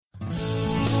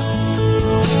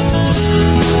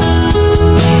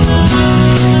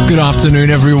afternoon,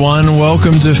 everyone.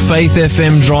 Welcome to Faith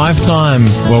FM Drive Time.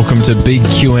 Welcome to Big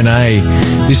Q&A.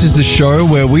 This is the show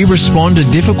where we respond to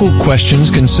difficult questions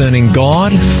concerning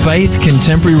God, faith,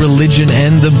 contemporary religion,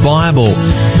 and the Bible.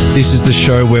 This is the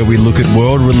show where we look at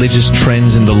world religious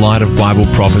trends in the light of Bible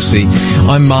prophecy.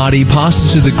 I'm Marty,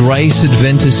 pastor to the Grace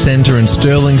Adventist Centre and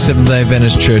Sterling Seventh-day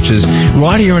Adventist Churches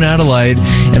right here in Adelaide,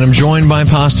 and I'm joined by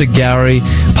Pastor Garry.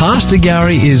 Pastor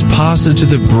Garry is pastor to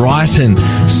the Brighton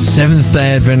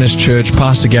Seventh-day Adventist Church.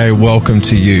 Pastor Garry, welcome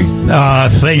to you.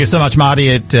 Thank you so much, Marty.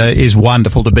 It is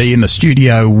wonderful to be in the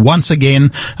studio once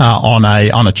again on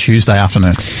a Tuesday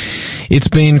afternoon. It's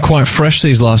been quite fresh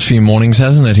these last few mornings,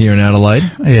 hasn't it, here in Adelaide?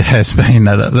 It has been.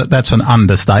 That's an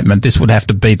understatement. This would have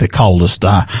to be the coldest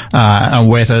and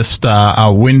wettest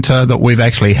winter that we've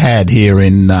actually had here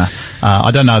in,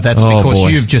 I don't know if that's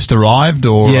because you've just arrived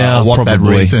or what probably,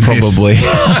 that reason probably.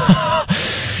 is.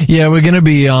 Yeah, we're going to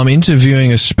be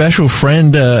interviewing a special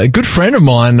friend, a good friend of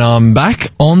mine,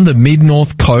 back on the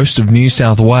mid-north coast of New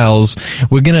South Wales.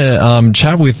 We're going to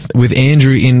chat with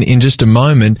Andrew in just a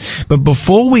moment. But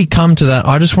before we come to that,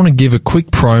 I just want to give a quick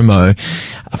promo.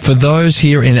 For those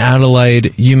here in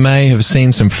Adelaide, you may have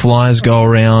seen some flyers go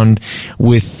around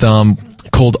with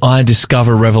called I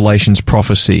Discover Revelations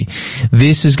Prophecy.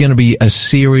 This is going to be a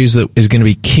series that is going to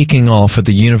be kicking off at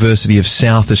the University of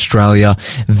South Australia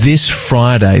this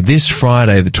Friday, the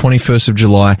 21st of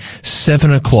July,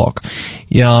 7 o'clock.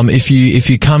 If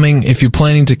you're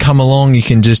planning to come along, you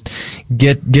can just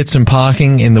get some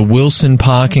parking in the Wilson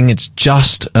parking. It's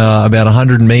just about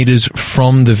 100 meters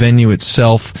from the venue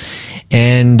itself.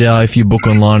 And if you book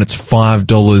online, it's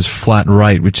 $5 flat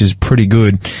rate, which is pretty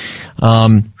good.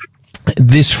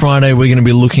 This Friday, we're going to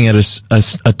be looking at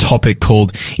a topic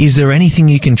called, Is There Anything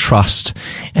You Can Trust?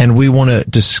 And we want to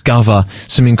discover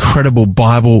some incredible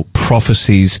Bible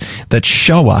prophecies that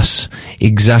show us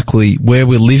exactly where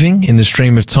we're living in the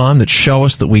stream of time, that show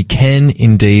us that we can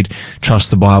indeed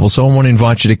trust the Bible. So I want to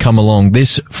invite you to come along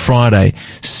this Friday,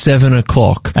 7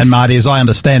 o'clock. And Marty, as I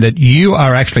understand it, you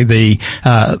are actually the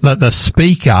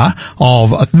speaker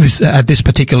of this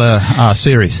particular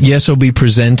series. Yes, I'll be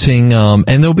presenting, and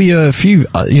there'll be a few,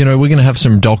 we're going to have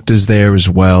some doctors there as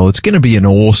well. It's going to be an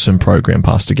awesome program,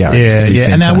 Pastor Garry. Yeah.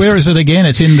 And now where is it again?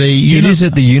 It's in the... It is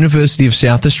at the University of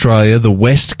South Australia, the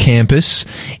West Campus.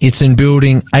 It's in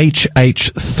building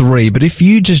HH3. But if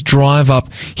you just drive up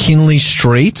Hinley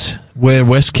Street, where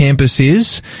West Campus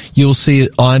is, you'll see an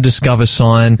I Discover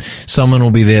sign. Someone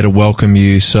will be there to welcome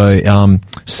you. So,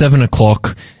 7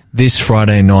 o'clock this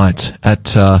Friday night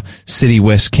at City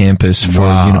West Campus for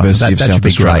University of South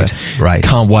Australia. Great.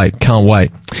 Can't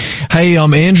wait. Hey,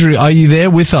 Andrew, are you there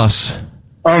with us?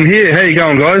 I'm here. How you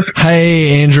going, guys?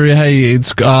 Hey, Andrew. Hey,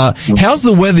 it's how's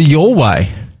the weather your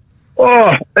way?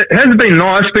 Oh, it has been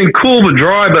nice. It's been cool but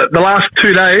dry. But the last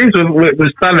 2 days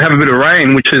we're starting to have a bit of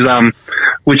rain, which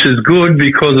is good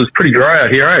because it's pretty dry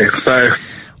out here, eh? So.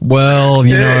 Well,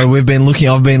 I've been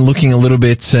looking a little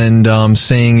bit and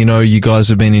seeing, you guys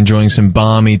have been enjoying some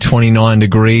balmy 29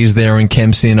 degrees there in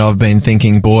Kempsey, and I've been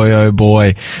thinking, boy, oh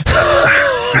boy.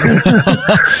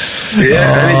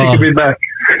 Anything could be back.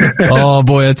 Oh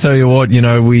boy, I tell you what,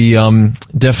 we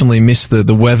definitely miss the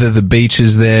weather, the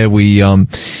beaches there.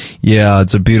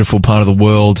 It's a beautiful part of the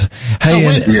world.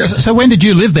 Hey, so when did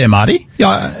you live there, Marty?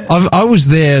 I was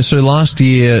there. So last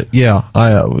year,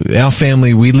 our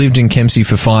family, we lived in Kempsey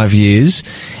for 5 years,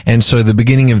 and so the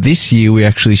beginning of this year, we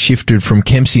actually shifted from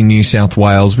Kempsey, New South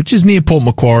Wales, which is near Port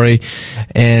Macquarie,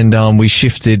 and we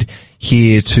shifted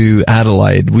here to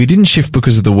Adelaide. We didn't shift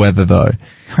because of the weather, though.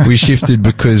 We shifted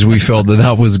because we felt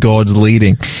that was God's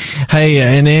leading. Hey,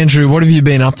 and Andrew, what have you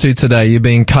been up to today? You've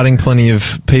been cutting plenty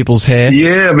of people's hair?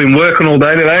 Yeah, I've been working all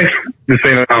day today.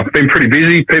 It's been pretty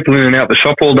busy. People in and out the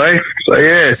shop all day. So,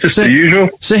 it's just the usual.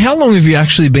 So how long have you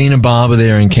actually been a barber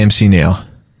there in Kempsey now?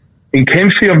 In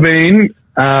Kempsey, I've been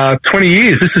 20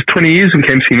 years. This is 20 years in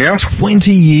Kempsey now. 20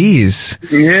 years?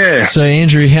 Yeah. So,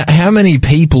 Andrew, how many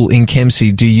people in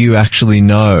Kempsey do you actually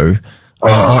know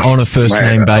on a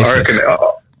first-name basis?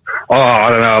 I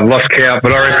don't know. I've lost count,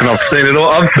 but I reckon I've seen it all.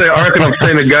 I reckon I've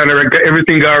seen it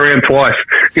everything go around twice.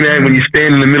 When you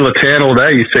stand in the middle of town all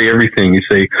day, you see everything. You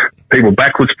see people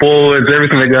backwards, forwards,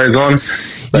 everything that goes on.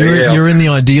 You're in the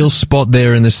ideal spot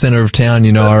there in the centre of town.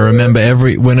 I remember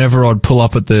whenever I'd pull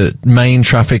up at the main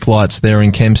traffic lights there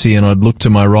in Kempsey, and I'd look to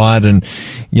my right, and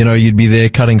you'd be there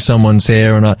cutting someone's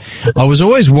hair, and I was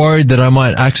always worried that I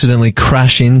might accidentally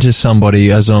crash into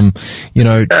somebody as I'm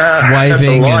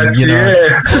waving, and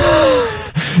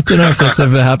Don't know if that's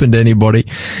ever happened to anybody,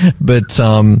 but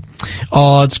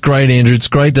it's great, Andrew. It's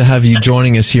great to have you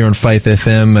joining us here on Faith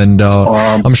FM, and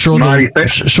I'm sure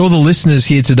sure the listeners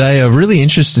here today are really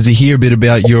interested to hear a bit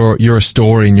about your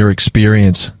story and your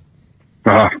experience.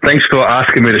 Thanks for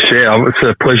asking me to share. It's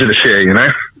a pleasure to share, you know.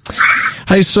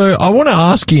 Hey, so I want to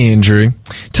ask you, Andrew,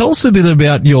 tell us a bit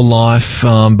about your life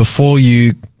before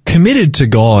you committed to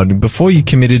God, before you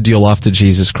committed your life to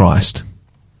Jesus Christ.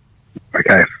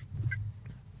 Okay.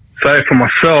 So for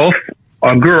myself,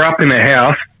 I grew up in a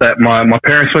house that my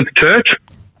parents went to church.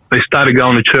 They started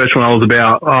going to church when I was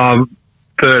about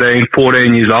 13,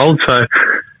 14 years old. So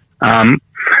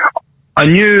I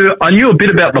knew a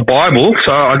bit about the Bible.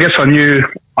 So I guess I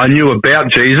knew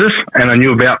about Jesus and I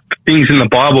knew about things in the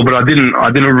Bible, but I didn't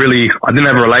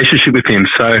have a relationship with him.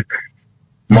 So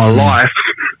my life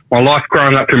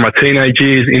growing up through my teenage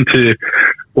years into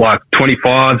like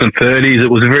 25s and 30s,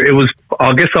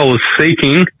 I guess I was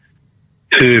seeking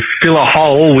to fill a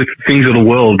hole with things of the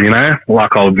world, you know,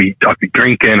 like I'd be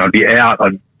drinking, I'd be out,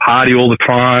 I'd party all the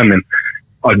time, and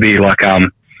I'd be like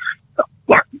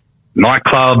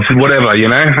nightclubs, whatever, you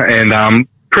know, and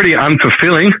pretty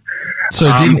unfulfilling. So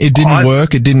it didn't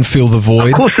work. It didn't fill the void.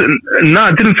 Of course, it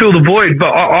didn't fill the void.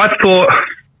 But I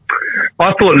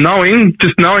thought knowing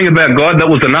about God, that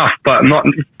was enough. But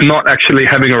not actually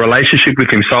having a relationship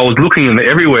with Him. So I was looking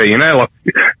everywhere. You know, like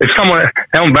if someone,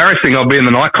 how embarrassing I'll be in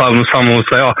the nightclub and someone will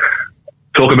say,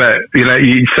 talk about, you know,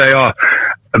 you say,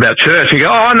 about church. You go,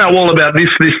 I know all about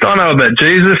this. I know about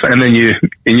Jesus, and then you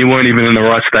weren't even in the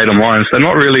right state of mind. So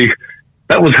not really.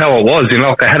 That was how I was, you know,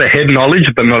 like I had a head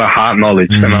knowledge, but not a heart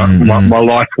knowledge. And my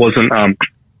life wasn't,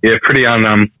 pretty,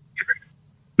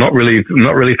 not really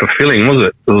fulfilling, was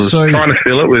it? It was trying to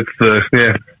fill it with,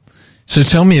 So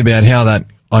tell me about how that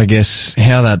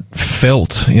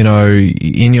felt, you know,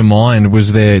 in your mind.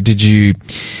 Did you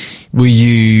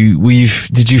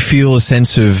feel a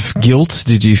sense of guilt?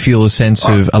 Did you feel a sense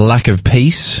of a lack of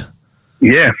peace?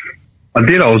 Yeah, I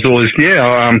did. I was always,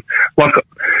 like,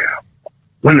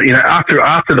 when, you know,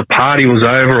 after the party was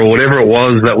over or whatever it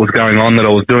was that was going on that I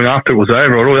was doing, after it was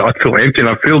over, I'd feel empty and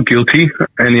I'd feel guilty.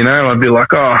 And, you know, I'd be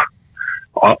like,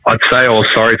 I'd say I was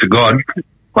sorry to God,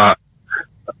 but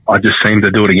I just seemed to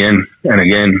do it again and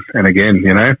again and again,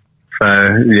 you know? So,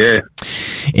 yeah.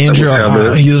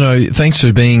 Andrew, you know, thanks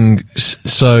for being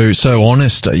so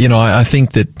honest. You know, I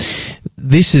think that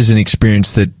this is an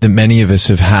experience that many of us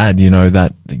have had, you know,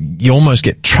 that you almost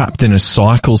get trapped in a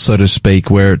cycle, so to speak,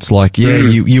 where it's like,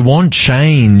 you want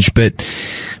change, but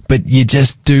you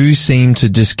just do seem to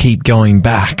just keep going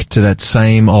back to that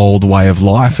same old way of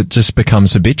life. It just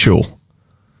becomes habitual.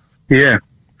 Yeah.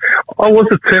 I was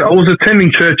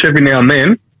attending church every now and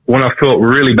then when I felt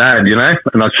really bad, you know,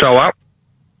 and I'd show up.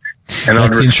 And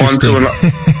That's I'd respond to an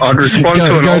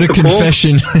altar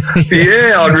confession. Call.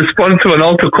 Yeah, I'd respond to an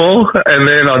altar call, and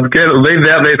then I'd leave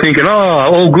out there thinking,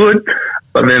 all good.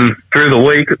 But then through the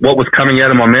week, what was coming out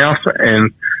of my mouth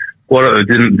and what it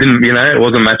didn't, you know, it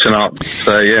wasn't matching up.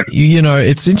 So yeah, you know,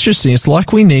 it's interesting. It's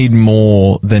like we need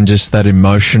more than just that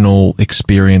emotional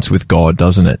experience with God,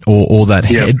 doesn't it? Or that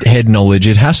head knowledge.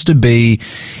 It has to be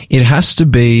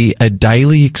a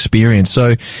daily experience.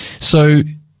 So.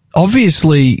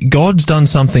 Obviously, God's done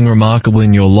something remarkable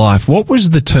in your life. What was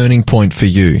the turning point for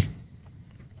you?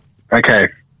 Okay.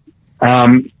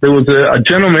 There was a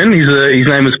gentleman, his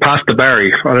name was Pastor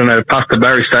Barry. I don't know, Pastor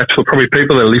Barry Satchel, probably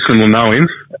people that listen will know him.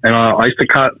 And I used to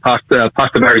cut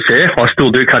Pastor Barry's hair. I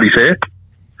still do cut his hair.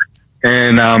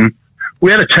 And we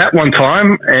had a chat one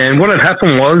time, and what had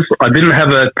happened was I didn't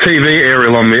have a TV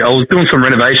aerial on me. I was doing some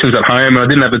renovations at home, and I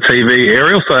didn't have a TV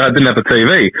aerial, so I didn't have a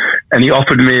TV. And he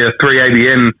offered me a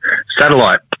 3ABN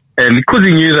satellite. And because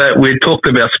he knew that we'd talked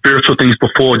about spiritual things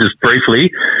before, just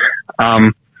briefly,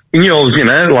 he knew I was, you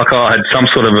know, like I had some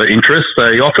sort of an interest, so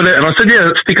he offered it, and I said, yeah,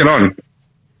 let's stick it on.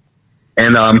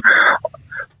 And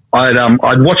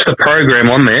I'd watched the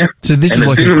program on there. So this is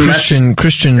like a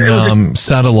Christian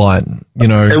satellite, you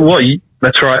know. It was.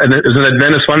 That's right, and it was an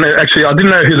Adventist one. Actually, I didn't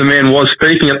know who the man was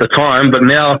speaking at the time, but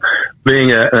now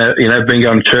being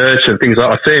going to church and things like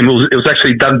that, I see him. It was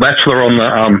actually Doug Batchelor on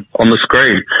the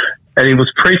screen, and he was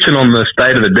preaching on the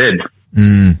state of the dead.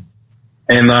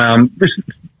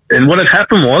 And what had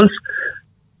happened was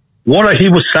what he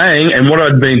was saying and what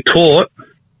I'd been taught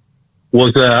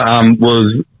was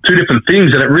two different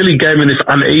things, and it really gave me this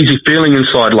uneasy feeling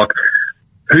inside, like,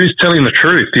 who's telling the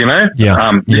truth, you know?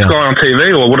 This guy on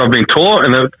TV or what I've been taught,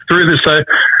 and through this, so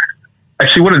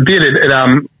actually what it did,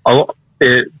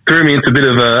 it threw me into a bit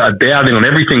of a doubting on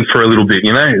everything for a little bit,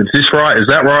 you know? Is this right? Is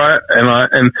that right?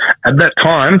 And at that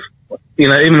time, you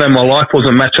know, even though my life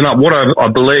wasn't matching up, what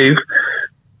I believe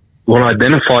when I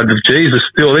identified with Jesus,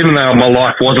 still, even though my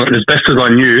life wasn't as best as I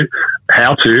knew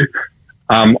how to,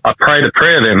 I prayed a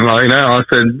prayer then. I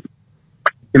said,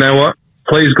 you know what?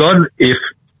 Please, God, if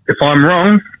I'm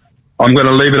wrong, I'm going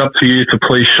to leave it up to you to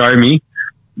please show me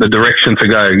the direction to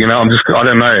go. I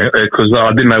don't know, because I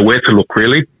didn't know where to look,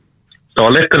 really. So I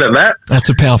left it at that. That's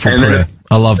a powerful prayer.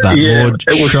 I love that. Yeah, Lord,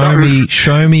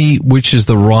 show me which is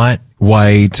the right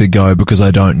way to go, because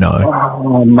I don't know.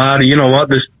 Oh, Marty, you know what?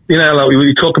 Like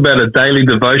we talk about a daily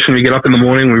devotion. We get up in the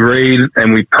morning, we read,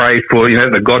 and we pray for,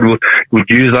 that God would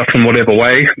use us in whatever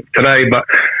way today.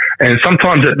 And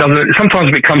sometimes it doesn't.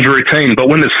 Sometimes it becomes a routine. But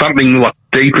when there's something like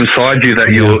deep inside you that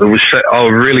I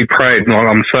really prayed. Like,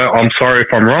 I'm sorry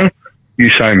if I'm wrong. You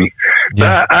show me.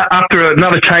 Yeah. After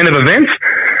another chain of events,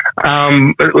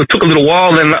 it took a little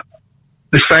while. Then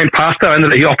the same pastor,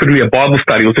 he offered me a Bible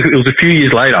study. It was a few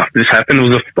years later this happened. It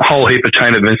was a whole heap of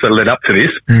chain of events that led up to this.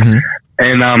 Mm-hmm.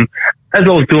 And as I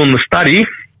was doing the study,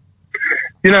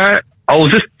 I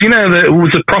was just, it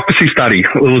was a prophecy study.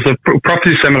 It was a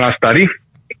prophecy seminar study.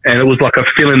 And it was like a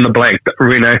fill in the blank,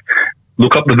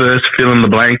 look up the verse, fill in the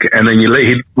blank, and then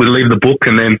we'd leave the book,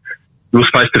 and then you were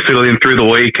supposed to fill it in through the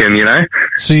week, and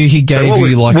So he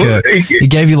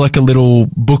gave you like a little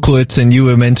booklet, and you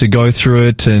were meant to go through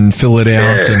it and fill it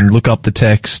out and look up the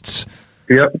texts.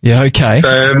 Yep. Yeah. Okay.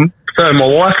 So my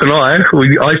wife and I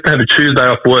used to have a Tuesday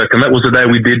off work, and that was the day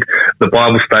we did the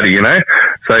Bible study.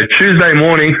 So Tuesday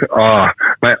morning,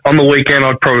 mate, on the weekend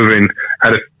I'd probably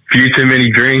had a few too many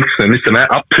drinks and this and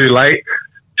that, up too late.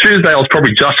 Tuesday I was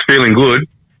probably just feeling good,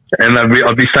 and I'd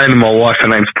be saying to my wife, her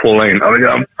name's Pauline, I'd be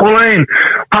going, Pauline,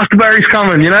 Pastor Barry's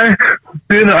coming, we got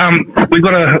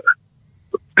to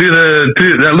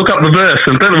look up the verse.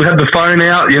 And then we had the phone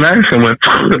out, and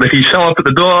he'd show up at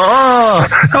the door,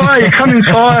 how are you, come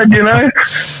inside,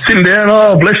 sitting down,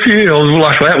 bless you. I was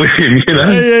like that with him,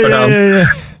 Yeah.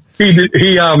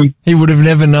 He would have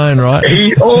never known, right?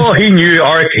 He knew.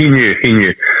 I reckon he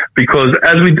knew, because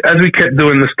as we kept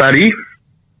doing the study,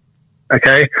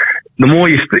 okay, the more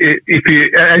as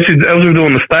we were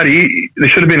doing the study, there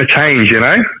should have been a change,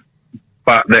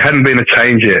 but there hadn't been a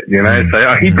change yet,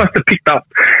 So he must have picked up.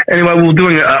 Anyway, we were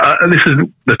doing this is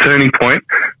the turning point,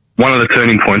 one of the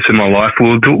turning points in my life. We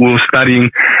were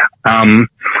studying.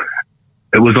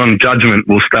 It was on judgment.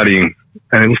 We were studying.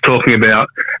 And it was talking about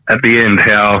at the end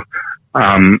how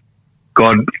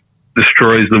God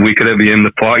destroys the wicked at the end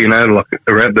of the fight. Like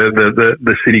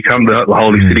the city the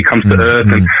holy city comes to earth.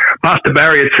 And Pastor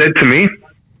Barry had said to me,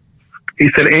 he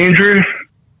said, Andrew,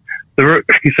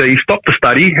 he stopped the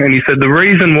study, and he said, the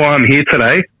reason why I'm here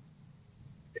today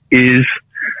is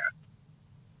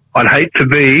I'd hate to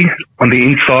be on the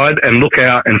inside and look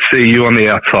out and see you on the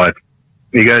outside.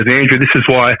 He goes, Andrew, this is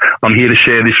why I'm here to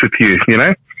share this with you,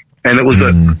 And it was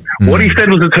what he said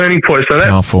was a turning point. So that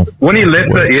powerful. When he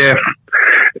left it,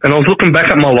 and I was looking back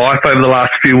at my life over the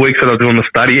last few weeks that I was doing the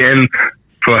study, and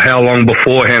for how long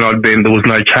beforehand there was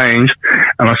no change.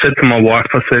 And I said to my wife,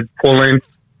 I said, Pauline,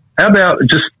 how about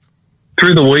just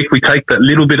through the week we take that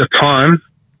little bit of time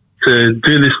to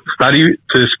do this study,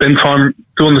 to spend time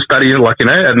doing the study, at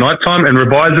night time and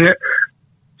revising it.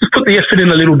 Just put the effort in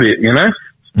a little bit,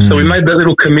 So we made that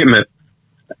little commitment.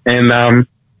 And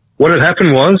what had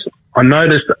happened was, I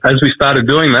noticed as we started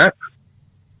doing that,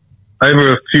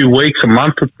 over a few weeks, a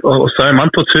month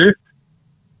or two,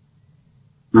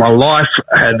 my life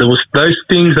there was those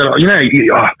things that,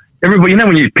 everybody,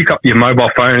 when you pick up your mobile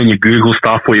phone and you Google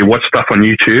stuff or you watch stuff on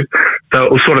YouTube, so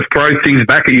it will sort of throw things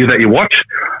back at you that you watch.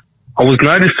 I was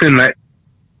noticing that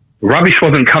rubbish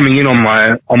wasn't coming in on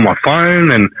my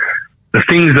phone, and the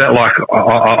things that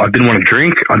I didn't want to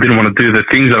drink, I didn't want to do the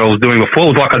things that I was doing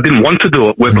before. It was like I didn't want to do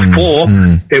it, where before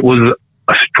it was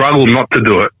a struggle not to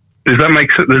do it. Does that make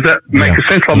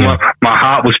sense? Like my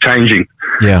heart was changing.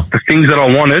 Yeah. The things that I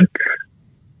wanted,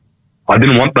 I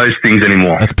didn't want those things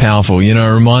anymore. That's powerful. It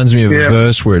reminds me of a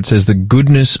verse where it says the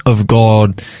goodness of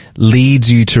God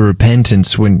leads you to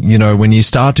repentance. When you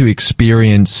start to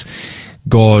experience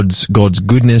God's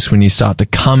goodness, when you start to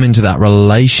come into that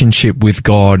relationship with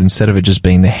God, instead of it just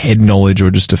being the head knowledge or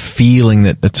just a feeling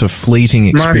that it's a fleeting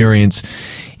experience,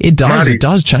 it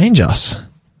does change us.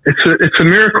 It's a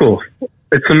miracle.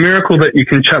 It's a miracle that you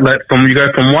can chat that you go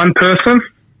from one person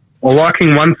or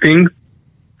liking one thing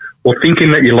or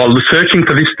thinking that you're searching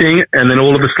for this thing, and then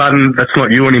all of a sudden that's not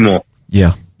you anymore.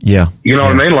 Yeah. Yeah. You know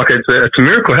what I mean? Like it's a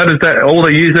miracle. How does that, all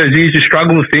those years you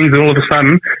struggle with things, and all of a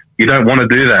sudden you don't want to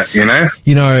do that,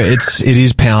 it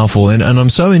is powerful. And I'm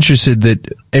so interested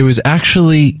that it was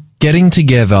actually getting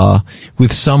together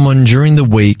with someone during the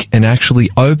week and actually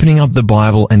opening up the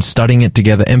Bible and studying it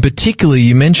together. And particularly,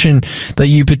 you mentioned that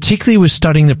you particularly were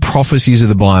studying the prophecies of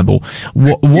the Bible.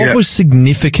 What was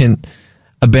significant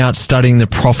about studying the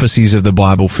prophecies of the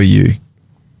Bible for you?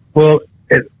 Well,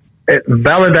 it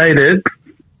validated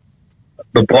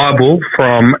the Bible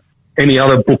from any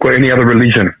other book or any other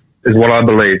religion, is what I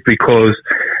believe, because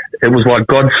it was like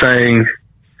God saying,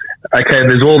 okay,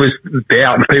 there's all this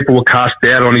doubt and people will cast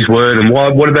doubt on his word and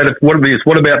what about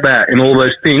that and all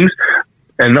those things,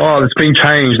 and it's been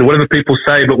changed or whatever people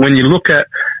say. But when you look at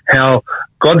how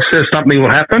God says something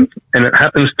will happen and it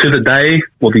happens to the day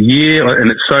or the year,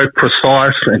 and it's so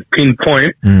precise and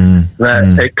pinpoint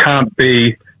that it can't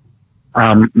be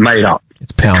made up.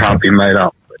 It's powerful. It can't be made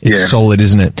up. It's solid,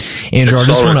 isn't it? Andrew, I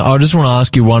just want to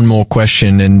ask you one more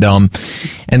question, and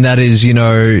that is,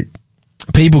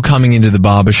 people coming into the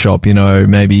barbershop,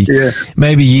 maybe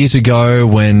years ago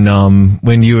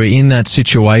when you were in that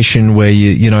situation where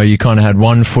you kind of had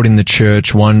one foot in the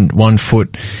church, one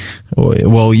foot,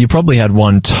 well, you probably had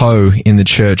one toe in the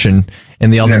church and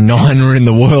the other 9 were in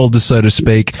the world, so to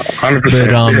speak.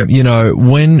 100%. But,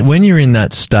 when you're in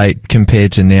that state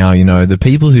compared to now, the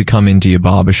people who come into your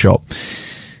barbershop,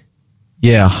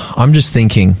 I'm just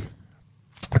thinking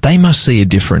they must see a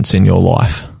difference in your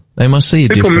life. They must see a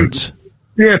difference.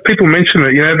 Yeah, people mention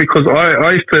it, because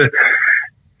I used to,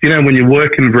 when you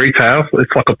work in retail,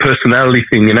 it's like a personality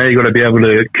thing, you got to be able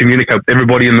to communicate with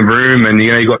everybody in the room, and,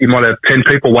 you might have 10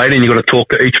 people waiting, you got to talk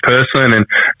to each person, and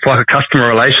it's like a customer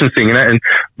relations thing, and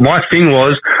my thing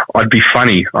was, I'd be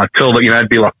funny. I'd tell that, I'd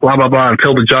be like, blah, blah, blah, and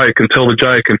tell the joke,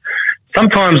 and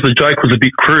sometimes the joke was a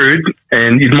bit crude,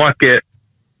 and you might get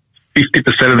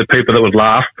 50% of the people that would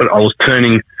laugh, but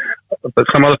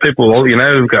some other people will, go,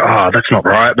 that's not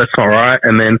right.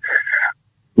 And then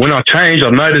when I changed,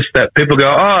 I've noticed that people go,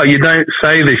 you don't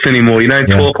say this anymore. You don't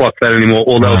talk like that anymore.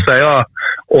 Or they'll say,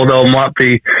 or they might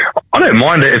be, I don't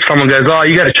mind it if someone goes,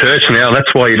 you go to church now,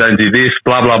 that's why you don't do this,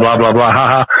 blah, blah, blah, blah, blah, ha,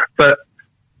 ha. But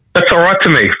that's all right to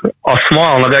me. I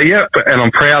smile and I go, and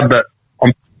I'm proud that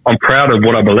I'm proud of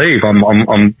what I believe. I'm,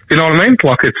 you know what I mean?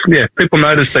 Like people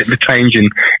notice the change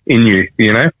in you,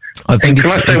 I think can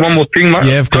I say one more thing, Marty?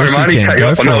 Yeah, of course. Sorry, Marty, you can.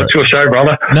 Go for it. It's your show,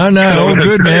 brother. No, all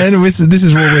good, man. This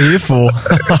is what we're here for.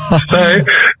 So,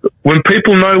 when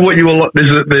people know what you are,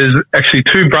 there's actually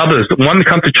 2 brothers. One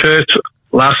come to church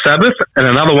last Sabbath, and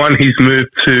another one, he's moved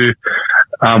to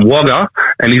Wagga,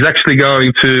 and he's actually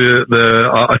going to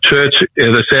a church,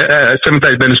 the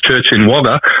Seventh-day Adventist church in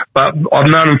Wagga. But I've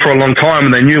known them for a long time,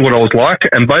 and they knew what I was like.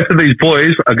 And both of these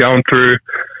boys are going through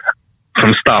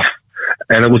some stuff.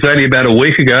 And it was only about a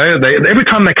week ago. Every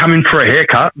time they come in for a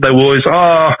haircut, they always,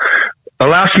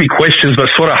 they'll ask me questions, but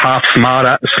sort of half smart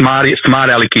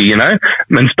alecky,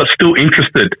 but still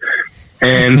interested.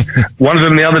 And one of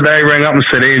them the other day rang up and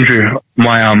said, Andrew,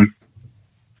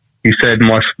 he said,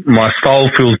 my soul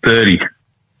feels dirty.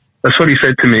 That's what he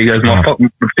said to me. He goes,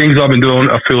 the things I've been doing,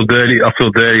 I feel dirty. And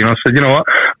I said, you know what?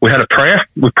 We had a prayer.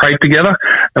 We prayed together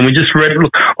and we just read.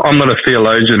 Look, I'm not a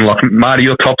theologian. Like Marty,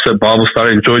 you're tops at Bible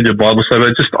study, enjoyed your Bible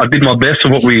study. But I did my best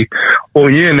of what we all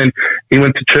knew. And then he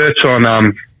went to church a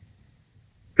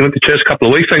couple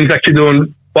of weeks and he's actually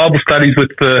doing Bible studies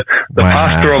with the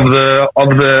pastor of the,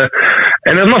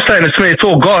 and I'm not saying it's me, it's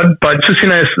all God, but just,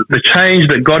 the change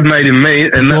that God made in me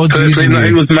and that person, even though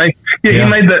he was he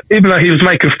made that, even though he was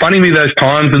making fun of me those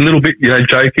times, a little bit,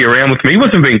 jokey around with me. He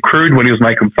wasn't being crude when he was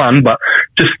making fun, but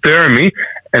just stirring me.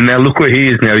 And now look where he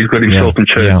is now. He's got himself in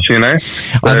church,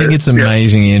 I think it's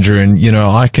amazing, Andrew. And,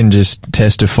 I can just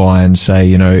testify and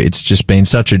say, it's just been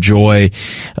such a joy,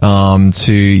 to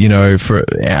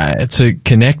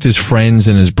connect as friends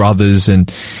and as brothers. And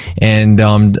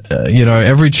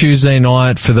every Tuesday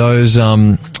night for those,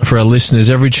 for our listeners,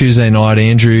 every Tuesday night,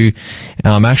 Andrew,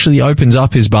 actually opens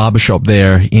up his barbershop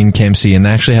there in Kempsey, and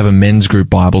they actually have a men's group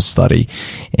Bible study.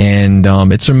 And,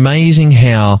 it's amazing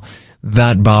how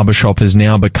that barbershop has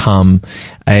now become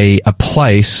a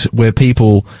place where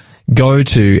people go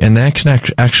to and they can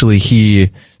actually hear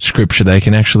scripture. They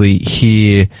can actually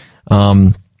hear,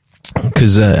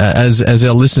 because as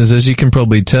our listeners, as you can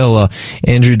probably tell,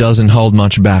 Andrew doesn't hold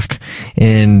much back.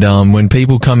 And when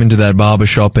people come into that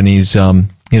barbershop and he's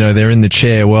they're in the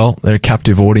chair, well, they're a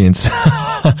captive audience.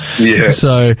 Yeah.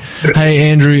 So,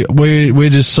 hey, Andrew, we're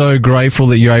just so grateful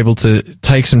that you're able to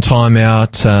take some time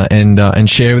out and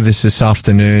share with us this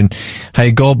afternoon.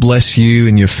 Hey, God bless you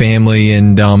and your family,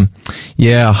 and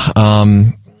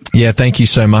thank you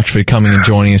so much for coming and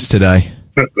joining us today.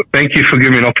 Thank you for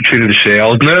giving me an opportunity to share. I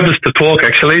was nervous to talk,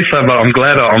 actually, but I'm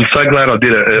so glad I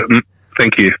did it.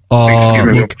 Thank you.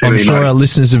 Look, I'm sure our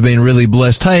listeners have been really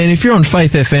blessed. Hey, and if you're on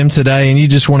Faith FM today and you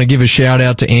just want to give a shout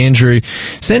out to Andrew,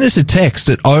 send us a text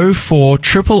at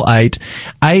 0488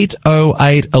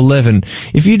 808 11.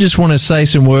 If you just want to say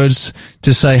some words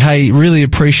to say, hey, really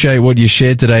appreciate what you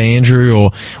shared today, Andrew,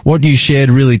 or what you shared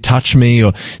really touched me,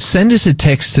 or send us a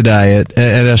text today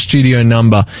at our studio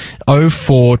number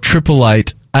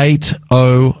 0488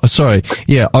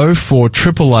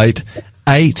 0488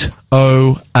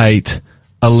 808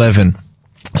 11.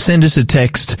 Send us a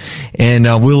text, and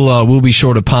we'll be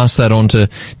sure to pass that on to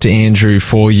Andrew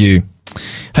for you.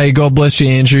 Hey, God bless you,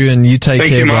 Andrew, and you take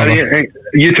care, brother. Thank you, Marty.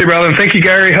 You too, brother. And thank you,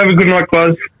 Garry. Have a good night,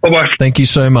 guys. Bye-bye. Thank you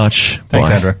so much. Thanks,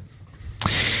 Bye. Andrew.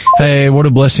 Hey, what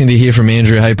a blessing to hear from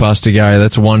Andrew. Hey, Pastor Garry,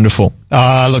 that's wonderful.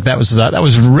 Look, that was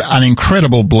an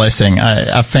incredible blessing,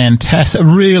 a fantastic.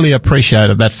 Really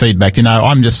appreciated that feedback. You know,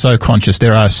 I'm just so conscious.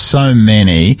 There are so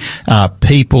many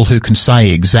people who can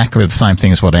say exactly the same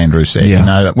thing as what Andrew said. Yeah. You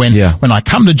know, when I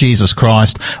come to Jesus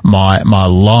Christ, my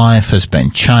life has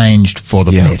been changed for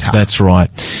the better. That's right.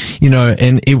 You know,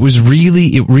 and it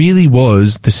really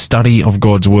was the study of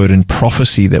God's word and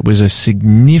prophecy that was a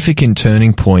significant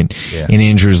turning point in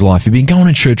Andrew's life. He'd been going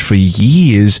to church for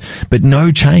years, but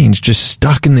no change, just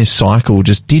stuck in this cycle,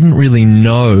 just didn't really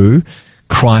know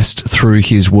Christ through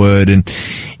his word. And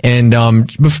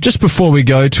just before we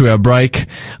go to our break,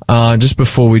 just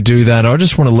before we do that, I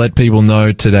just want to let people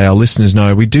know today, our listeners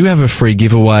know, we do have a free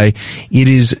giveaway. It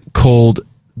is called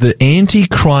The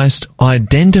Antichrist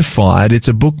Identified. It's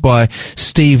a book by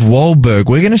Steve Wohlberg.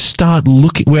 We're going to start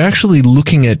we're actually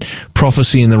looking at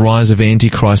prophecy and the rise of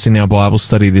Antichrist in our Bible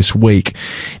study this week.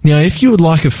 Now, if you would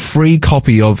like a free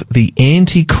copy of The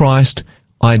Antichrist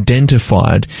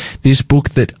Identified, this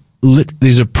book that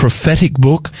is a prophetic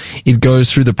book, it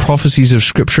goes through the prophecies of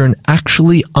Scripture and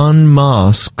actually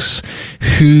unmasks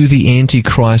who the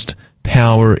Antichrist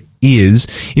power is.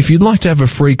 If you'd like to have a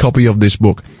free copy of this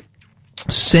book,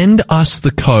 send us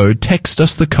the code, text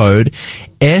us the code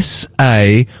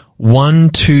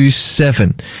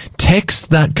SA127.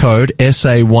 Text that code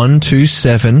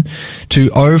SA127 to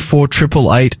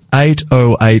 0488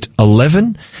 808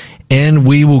 11, and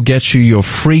we will get you your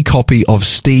free copy of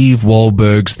Steve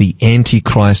Wohlberg's The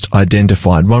Antichrist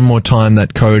Identified. One more time,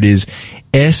 that code is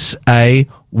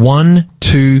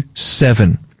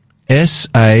SA127.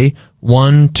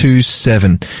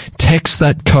 SA127. Text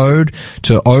that code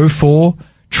to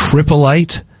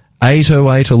 0488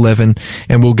 808 11,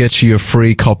 and we'll get you your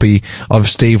free copy of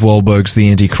Steve Wohlberg's The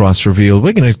Antichrist Revealed.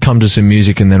 We're going to come to some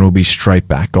music and then we'll be straight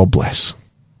back. God bless.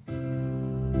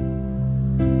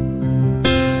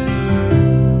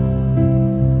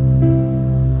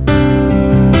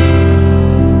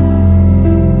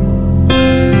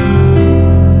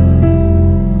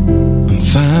 I'm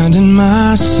finding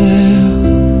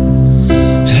myself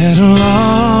at a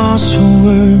loss for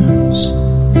words,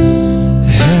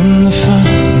 and the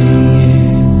funny thing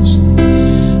is,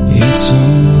 it's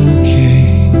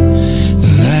okay.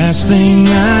 The last thing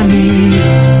I need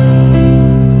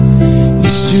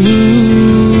is to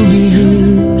be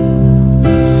heard,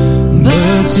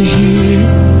 but to hear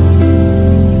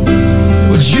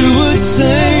what you would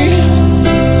say, a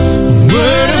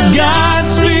word of God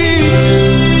speak,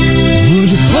 would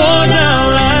you pour down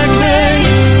like rain,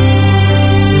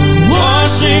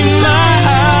 washing my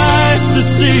eyes to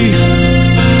see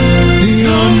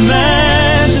your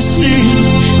majesty,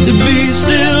 to be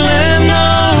still and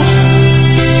know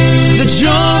that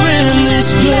you're in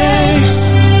this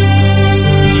place.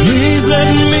 Please let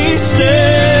me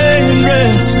stay and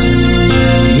rest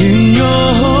in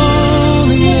your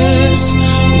holiness.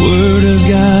 Word of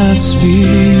God speak.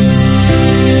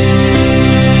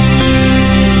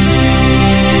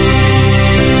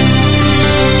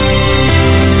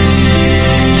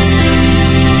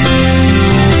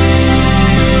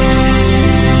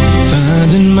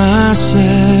 Finding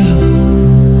myself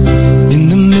in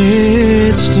the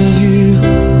midst of you,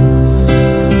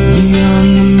 beyond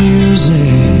the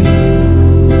music,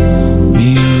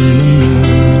 beyond the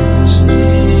noise.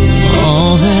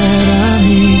 All that I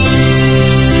need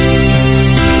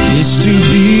is to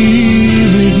be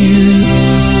with you,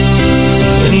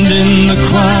 and in the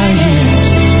quiet,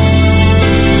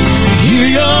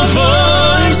 hear your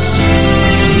voice.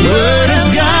 Word of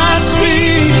God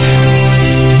speak.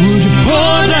 Would you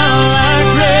pour down like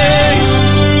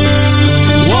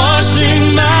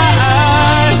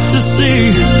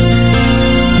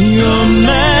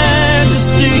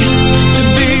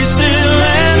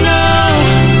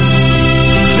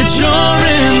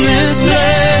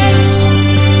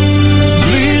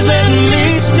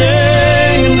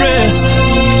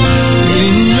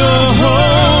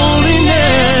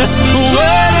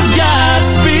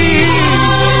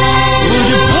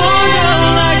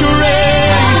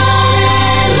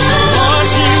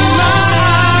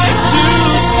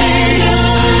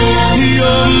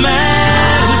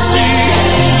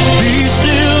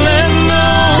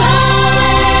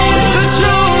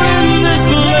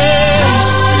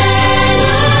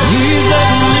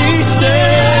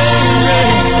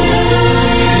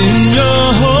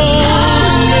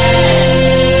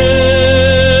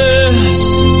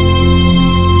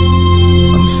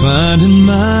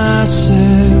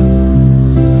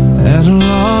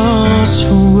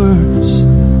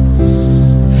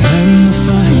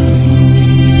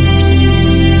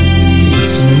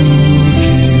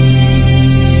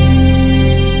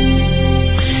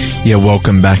Yeah,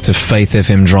 welcome back to Faith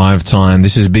FM Drive Time.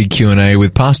 This is Big Q&A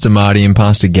with Pastor Marty and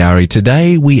Pastor Garry.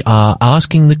 Today we are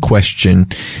asking the question,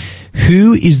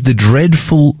 who is the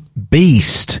dreadful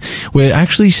beast? We're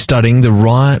actually studying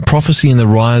the prophecy and the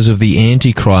rise of the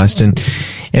Antichrist, and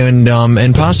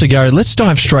Pastor Garry, let's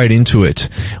dive straight into it.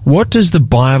 What does the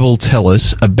Bible tell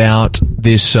us about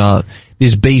this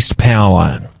beast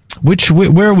power?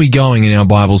 Where are we going in our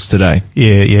Bibles today?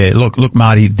 Yeah. Look,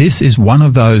 Marty, this is one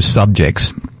of those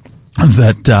subjects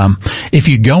that if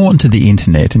you go onto the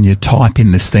internet and you type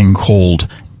in this thing called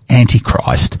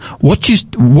Antichrist, what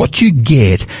you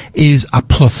get is a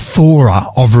plethora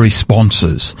of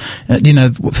responses.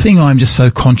 The thing I'm just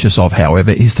so conscious of,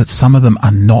 however, is that some of them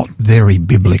are not very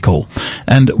biblical.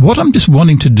 And what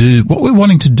we're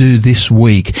wanting to do this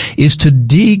week is to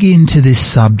dig into this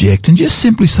subject and just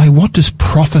simply say, what does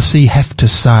prophecy have to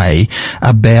say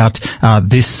about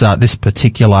this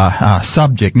particular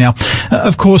subject? Now,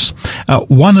 of course,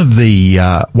 one of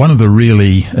the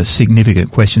really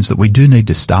significant questions that we do need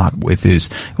to start with is,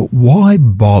 why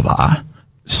bother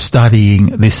studying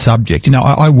this subject?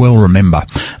 I well remember,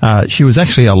 she was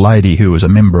actually a lady who was a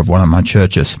member of one of my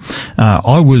churches.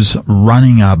 I was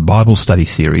running a Bible study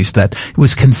series that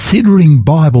was considering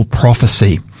Bible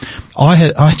prophecy.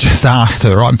 I just asked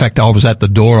her, in fact, I was at the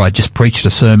door, I just preached a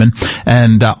sermon,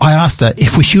 and I asked her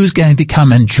if she was going to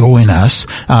come and join us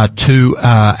at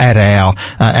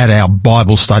our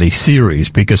Bible study series,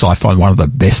 because I find one of the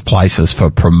best places for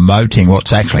promoting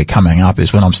what's actually coming up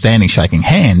is when I'm standing shaking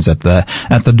hands at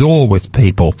the door with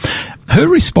people. Her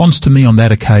response to me on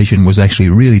that occasion was actually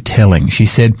really telling. She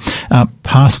said,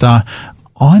 Pastor,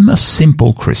 I'm a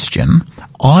simple Christian.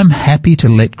 I'm happy to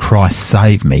let Christ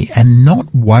save me and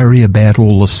not worry about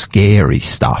all the scary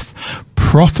stuff.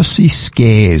 Prophecy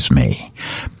scares me.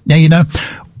 Now,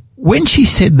 when she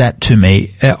said that to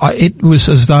me, it was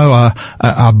as though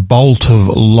a bolt of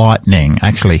lightning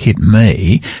actually hit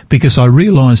me, because I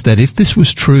realized that if this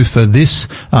was true for this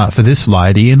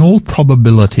lady, in all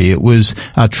probability it was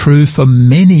true for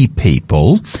many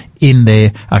people in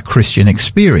their Christian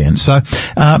experience. So,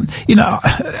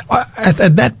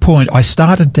 at that point, I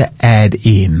started to add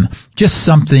in just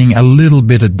something a little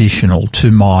bit additional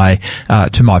to my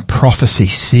prophecy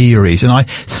series, and I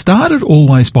started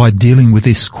always by dealing with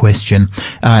this question: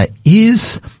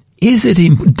 does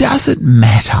it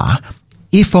matter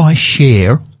if I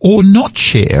share or not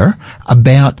share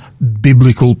about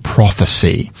biblical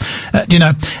prophecy?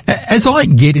 As I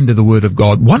get into the Word of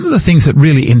God, one of the things that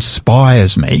really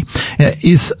inspires me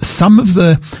is some of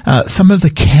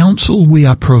the counsel we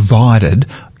are provided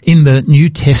in the New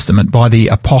Testament by the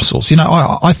apostles.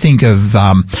 I think of,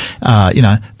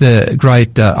 the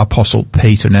great apostle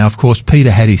Peter. Now, of course, Peter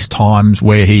had his times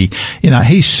where he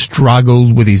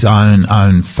struggled with his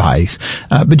own faith.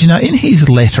 But in his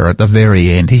letter at the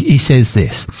very end, he says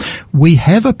this: "We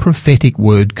have a prophetic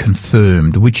word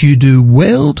confirmed, which you do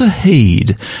well to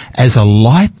heed as a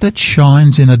light that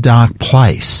shines in a dark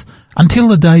place, until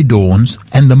the day dawns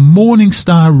and the morning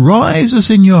star rises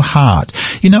in your heart."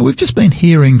 We've just been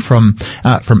hearing from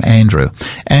Andrew,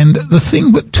 and the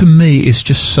thing that to me is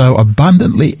just so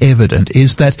abundantly evident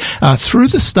is that through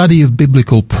the study of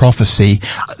biblical prophecy,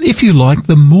 if you like,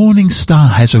 the morning star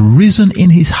has arisen in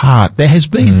his heart. There has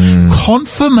been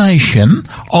confirmation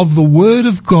of the Word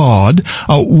of God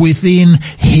within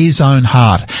his own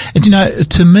heart. And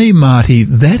to me, Marty,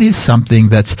 that is something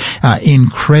that's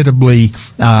incredibly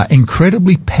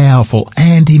powerful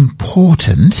and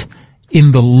important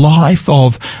in the life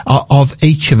of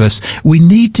each of us. We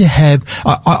need to have,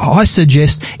 I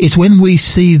suggest, it's when we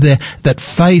see that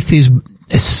faith is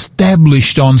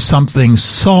established on something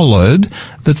solid,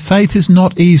 that faith is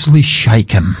not easily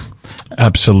shaken.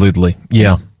 Absolutely,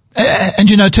 yeah. And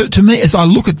to me, as I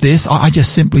look at this, I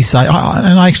just simply say, and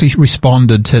I actually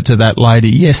responded to that lady,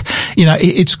 yes,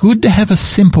 it's good to have a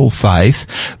simple faith,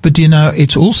 but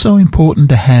it's also important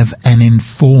to have an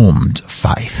informed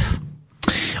faith.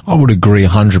 I would agree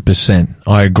 100%.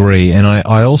 I agree. And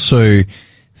I also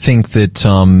think that,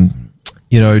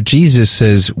 Jesus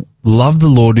says, love the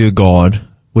Lord your God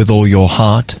with all your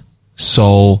heart,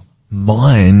 soul,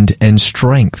 mind, and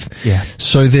strength. Yeah.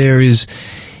 So there is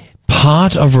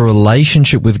part of a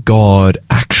relationship with God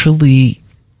actually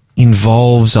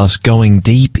involves us going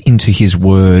deep into His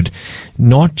Word,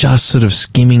 not just sort of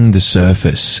skimming the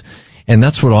surface. And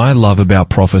that's what I love about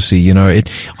prophecy.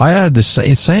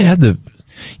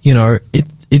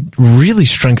 It really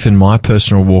strengthened my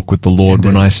personal walk with the Lord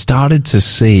when I started to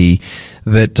see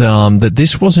that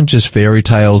this wasn't just fairy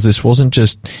tales. This wasn't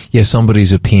just,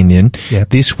 somebody's opinion. Yep.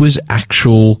 This was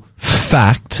actual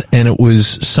fact, and it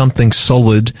was something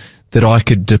solid that I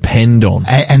could depend on.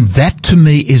 And that to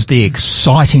me is the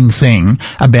exciting thing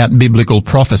about biblical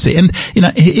prophecy. And,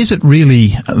 is it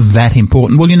really that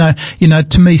important? Well,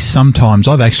 to me sometimes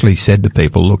I've actually said to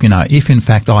people, look, if in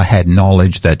fact I had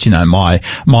knowledge that,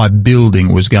 my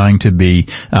building was going to be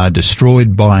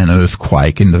destroyed by an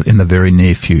earthquake in the very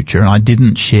near future, and I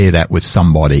didn't share that with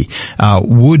somebody,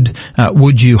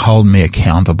 would you hold me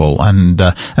accountable? And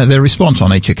their response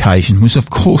on each occasion was, of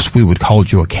course we would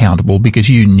hold you accountable because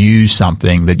you knew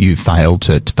something that you failed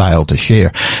to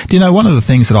share. Do you know, one of the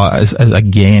things that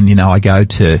I go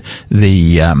to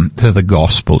the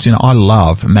Gospels. I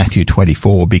love Matthew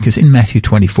 24 because in Matthew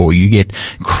 24 you get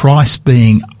Christ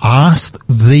being asked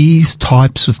these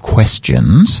types of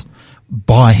questions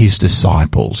by his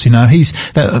disciples. They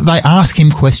ask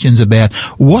him questions about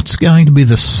what's going to be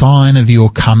the sign of your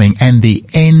coming and the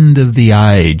end of the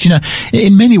age.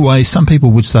 In many ways, some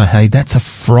people would say, hey, that's a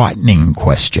frightening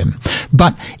question.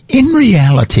 But in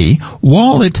reality,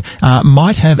 while it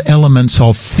might have elements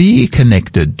of fear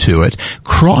connected to it,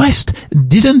 Christ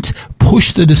didn't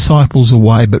push the disciples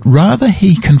away, but rather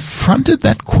he confronted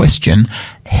that question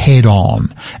head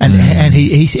on. And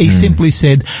he simply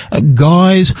said,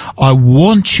 guys, I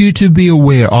want you to be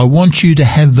aware. I want you to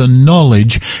have the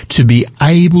knowledge to be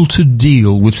able to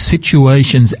deal with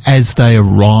situations as they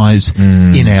arise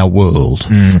in our world.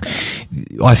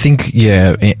 I think,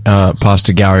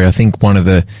 Pastor Garry, I think one of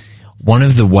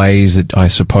the ways that I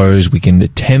suppose we can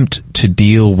attempt to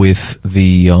deal with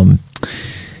the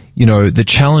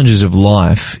challenges of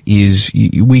life is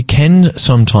we can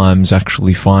sometimes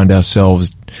actually find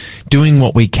ourselves doing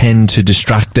what we can to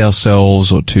distract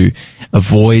ourselves or to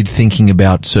avoid thinking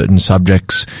about certain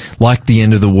subjects like the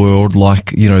end of the world,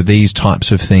 like, these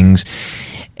types of things.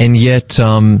 And yet,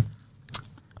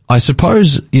 I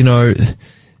suppose,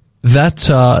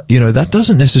 that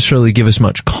doesn't necessarily give us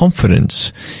much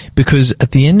confidence because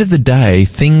at the end of the day,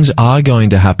 things are going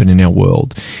to happen in our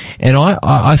world. And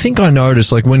I think I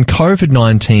noticed, like, when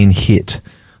COVID-19 hit,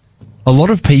 a lot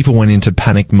of people went into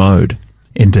panic mode.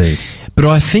 Indeed. But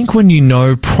I think when you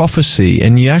know prophecy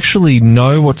and you actually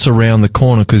know what's around the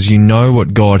corner because you know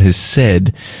what God has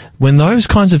said, when those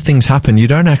kinds of things happen, you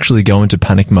don't actually go into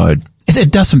panic mode.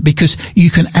 It doesn't, because you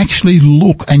can actually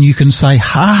look and you can say,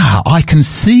 I can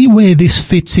see where this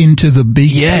fits into the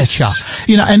big picture.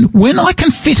 And when I can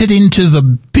fit it into the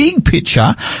big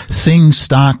picture, things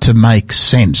start to make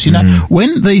sense.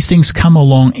 When these things come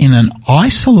along in an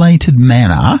isolated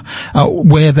manner,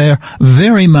 where they're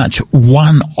very much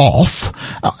one-off,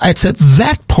 it's at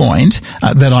that point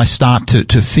that I start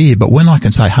to fear. But when I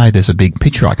can say, hey, there's a big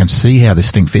picture, I can see how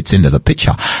this thing fits into the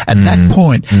picture. At that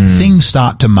point, things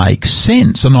start to make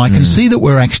sense, and I can see that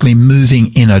we're actually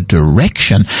moving in a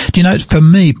direction. For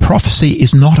me, prophecy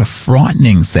is not a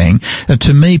frightening thing.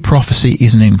 To me, prophecy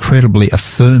is an incredibly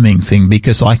affirming thing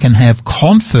because I can have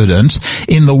confidence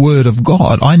in the Word of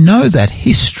God. I know that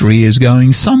history is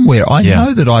going somewhere. I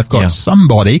know that I've got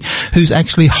somebody who's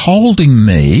actually holding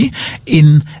me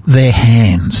in their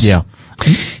hands. Yeah.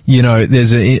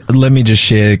 Let me just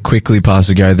share quickly,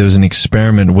 Pastor Garry, there was an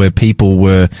experiment where people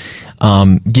were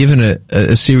given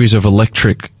a series of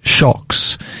electric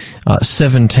shocks,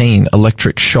 17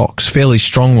 electric shocks, fairly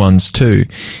strong ones too.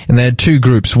 And they had two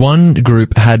groups. One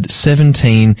group had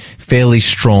 17 fairly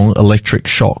strong electric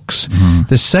shocks.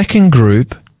 The second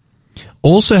group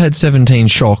also had 17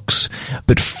 shocks,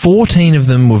 but 14 of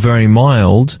them were very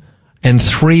mild and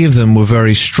 3 of them were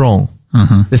very strong.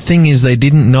 The thing is, they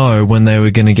didn't know when they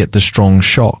were going to get the strong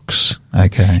shocks.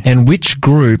 Okay. And which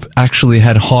group actually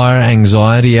had higher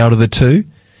anxiety out of the two?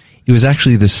 It was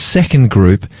actually the second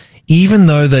group, even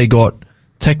though they got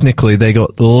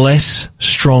less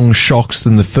strong shocks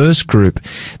than the first group.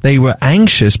 They were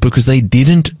anxious because they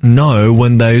didn't know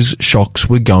when those shocks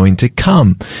were going to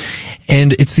come.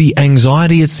 And it's the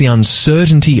anxiety, it's the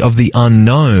uncertainty of the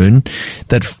unknown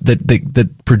that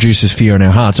produces fear in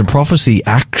our hearts. And prophecy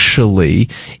actually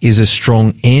is a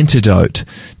strong antidote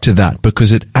to that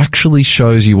because it actually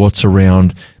shows you what's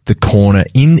around the corner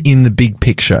in the big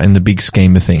picture and the big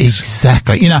scheme of things.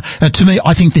 Exactly. To me,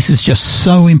 I think this is just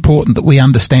so important that we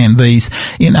understand these,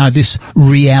 this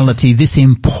reality, this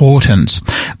importance.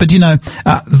 But,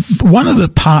 one of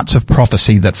the parts of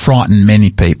prophecy that frighten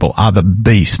many people are the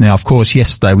beasts. Now, of course,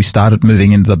 yesterday we started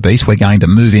moving into the beasts. We're going to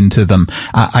move into them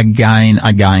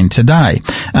again today.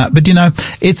 But,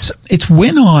 it's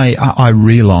when I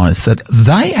realize that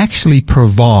they actually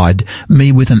provide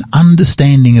me with an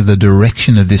understanding of the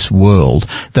direction of this world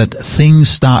that things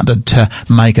started to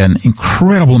make an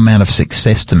incredible amount of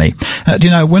success to me. Do you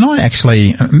know, when I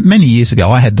actually, many years ago,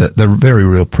 I had the very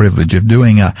real privilege of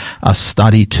doing a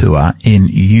study tour in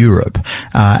Europe,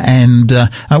 and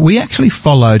we actually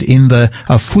followed in the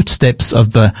footsteps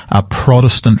of the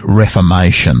Protestant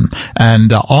Reformation,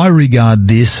 and I regard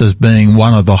this as being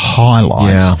one of the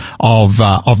highlights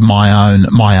of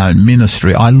my own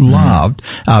ministry. I loved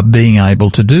being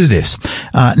able to do this.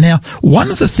 Now, one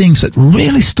of the things that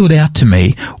really stood out to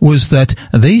me was that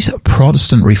these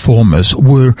Protestant reformers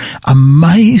were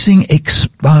amazing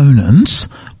exponents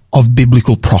of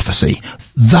biblical prophecy.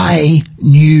 They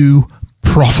knew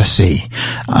prophecy.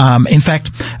 In fact,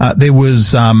 there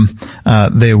was one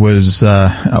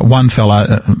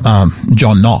fellow,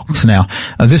 John Knox. Now,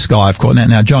 this guy, of course,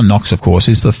 now John Knox, of course,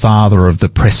 is the father of the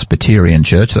Presbyterian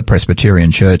Church. The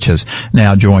Presbyterian Church has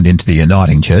now joined into the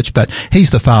Uniting Church, but he's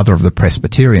the father of the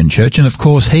Presbyterian Church, and of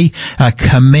course, he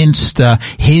commenced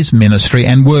his ministry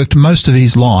and worked most of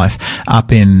his life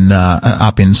up in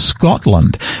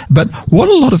Scotland. But what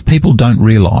a lot of people don't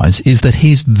realise is that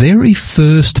his very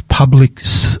first public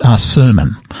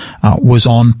sermon was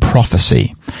on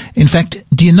prophecy. In fact,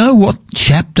 do you know what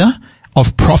chapter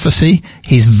of prophecy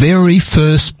his very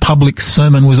first public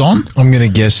sermon was on? I'm going to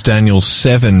guess Daniel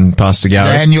 7, Pastor Garry.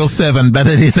 Daniel 7, but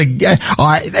it is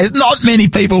there's not many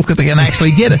people that can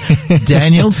actually get it.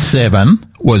 Daniel 7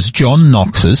 was John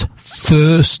Knox's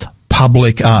first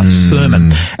public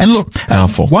sermon. And look,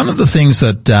 one of the things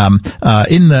that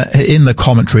in the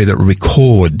commentary that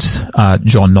records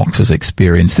John Knox's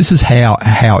experience, this is how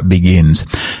it begins.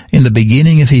 In the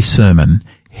beginning of his sermon,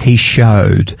 he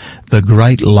showed the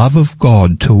great love of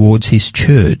God towards his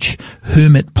church,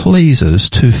 whom it pleases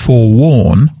to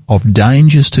forewarn of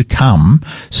dangers to come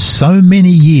so many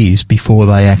years before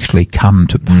they actually come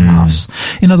to pass.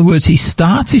 In other words, he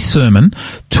starts his sermon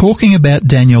talking about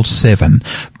Daniel 7,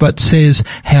 but says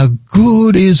how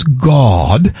good is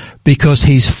God because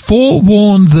he's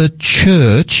forewarned the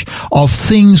church of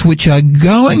things which are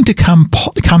going to come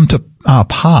to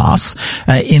pass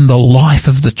in the life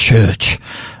of the church.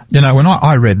 You know, when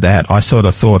I read that, I sort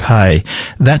of thought, hey,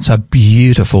 that's a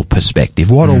beautiful perspective.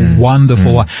 What a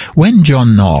wonderful... When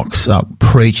John Knox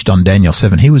preached on Daniel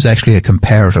 7, he was actually a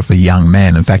comparatively young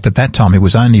man. In fact, at that time, he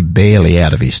was only barely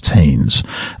out of his teens.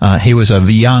 He was a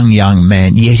young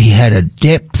man, yet he had a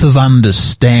depth of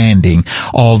understanding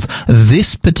of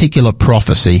this particular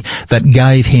prophecy that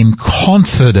gave him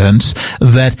confidence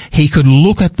that he could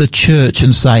look at the church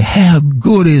and say, how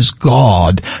good is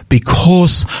God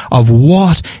because of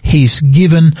what he's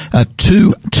given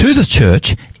to the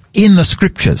church in the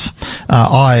scriptures.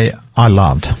 I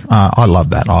loved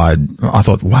that. I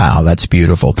thought, wow, that's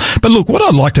beautiful. But look, what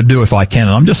I'd like to do if I can,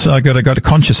 and I'm just got to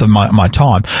conscious of my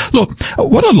time. Look,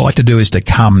 what I'd like to do is to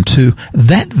come to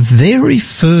that very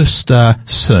first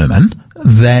sermon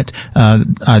that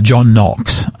John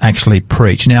Knox actually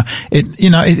preached. Now,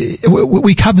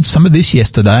 we covered some of this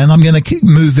yesterday, and I'm going to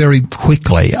move very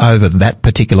quickly over that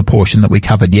particular portion that we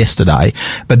covered yesterday.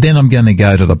 But then I'm going to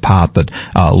go to the part that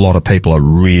a lot of people are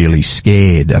really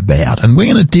scared about, and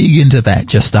we're going to dig into that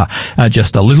just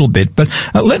a little bit. But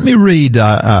let me read.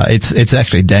 It's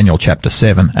actually Daniel chapter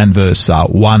 7 and verse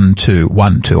 1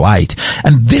 to 8,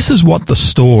 and this is what the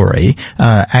story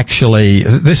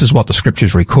this is what the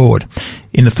scriptures record.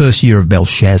 In the first year of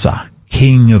Belshazzar,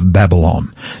 king of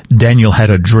Babylon, Daniel had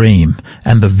a dream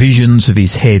and the visions of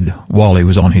his head while he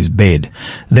was on his bed.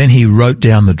 Then he wrote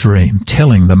down the dream,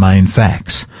 telling the main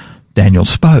facts. Daniel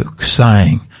spoke,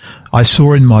 saying, I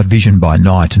saw in my vision by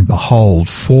night, and behold,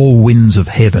 4 winds of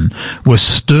heaven were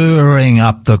stirring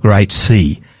up the great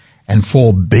sea. And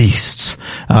 4 beasts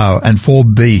came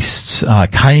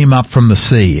up from the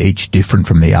sea, each different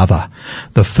from the other.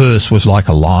 The first was like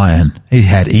a lion. It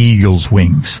had eagle's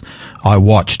wings. I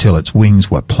watched till its wings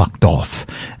were plucked off,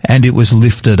 and it was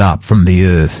lifted up from the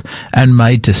earth, and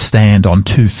made to stand on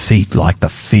 2 feet like the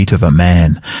feet of a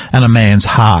man, and a man's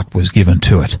heart was given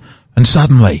to it. And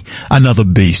suddenly another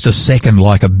beast, a second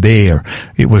like a bear,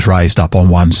 it was raised up on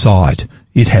one side.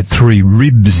 It had 3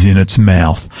 ribs in its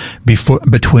mouth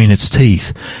between its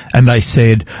teeth, and they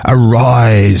said,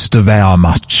 Arise, devour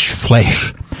much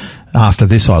flesh. After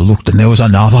this I looked, and there was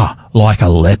another, like a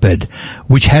leopard,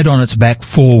 which had on its back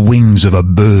 4 wings of a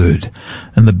bird.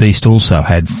 And the beast also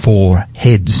had 4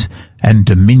 heads, and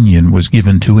dominion was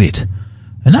given to it.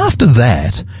 And after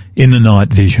that In the night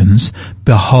visions,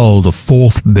 behold, a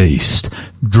fourth beast,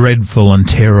 dreadful and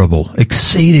terrible,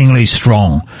 exceedingly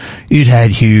strong. It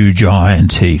had huge iron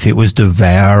teeth. It was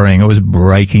devouring. It was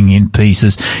breaking in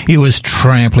pieces. It was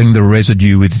trampling the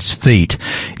residue with its feet.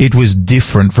 It was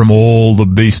different from all the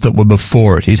beasts that were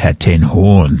before it. It had 10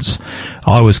 horns.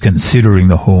 I was considering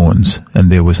the horns,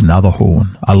 and there was another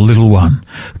horn, a little one,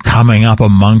 coming up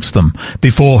amongst them,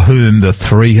 before whom the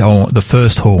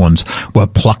first horns were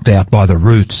plucked out by the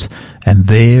roots. And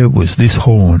there was this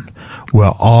horn,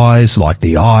 were eyes like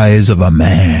the eyes of a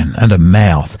man, and a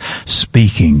mouth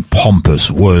speaking pompous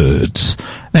words.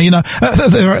 Now,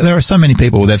 there are so many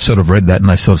people, they've sort of read that and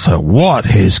they sort of say, what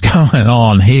is going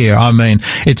on here? I mean,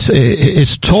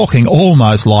 it's talking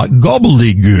almost like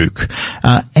gobbledygook.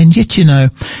 And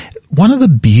yet, one of the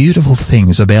beautiful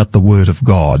things about the Word of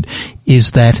God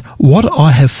is that what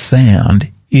I have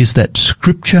found is that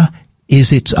Scripture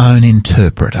is its own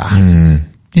interpreter.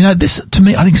 This, to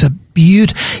me, I think is a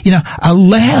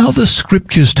allow the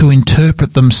Scriptures to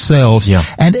interpret themselves. Yeah.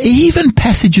 And even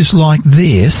passages like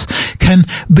this can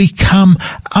become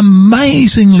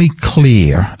amazingly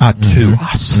clear to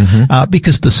us.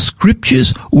 Because the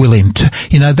Scriptures will,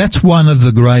 that's one of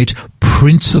the great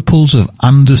principles of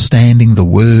understanding the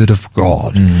Word of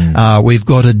God. We've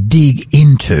got to dig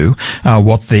into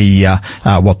what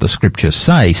the Scriptures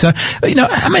say. So,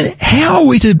 how are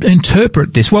we to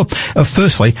interpret this? Well,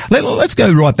 firstly, let's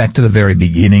go right back to the very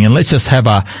beginning, and let's just have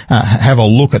a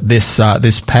look at this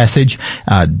passage.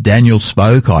 Daniel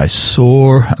spoke, I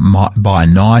saw by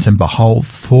night, and behold,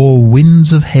 4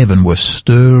 winds of heaven were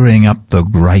stirring up the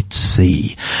great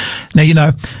sea.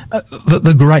 Now,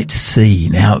 the great sea.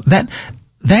 Now,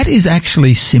 that is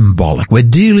actually symbolic. We're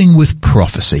dealing with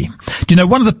prophecy.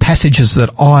 One of the passages that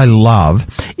I love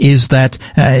is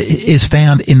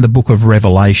found in the book of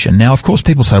Revelation. Now, of course,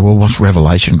 people say, well, what's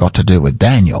Revelation got to do with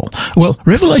Daniel? Well,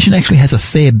 Revelation actually has a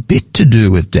fair bit to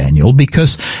do with Daniel,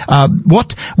 because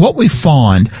what we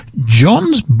find,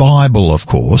 John's Bible, of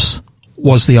course,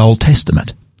 was the Old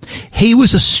Testament. He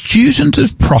was a student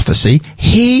of prophecy.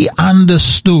 He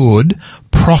understood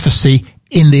prophecy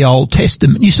in the Old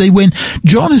Testament. You see, when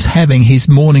John is having his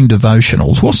morning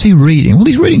devotionals, what's he reading? Well,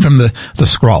 he's reading from the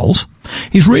scrolls.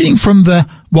 He's reading from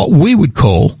what we would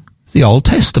call the Old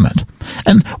Testament.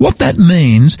 And what that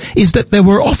means is that there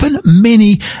were often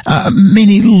many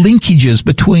linkages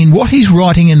between what he's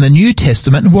writing in the New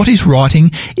Testament and what he's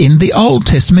writing in the Old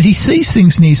Testament. He sees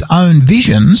things in his own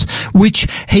visions, which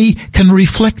he can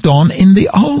reflect on in the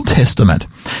Old Testament.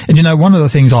 And one of the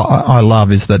things I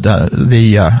love is that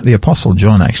the Apostle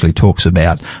John actually talks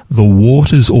about the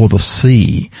waters or the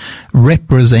sea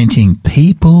representing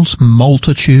peoples,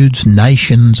 multitudes,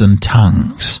 nations, and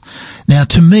tongues. Now,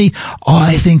 to me,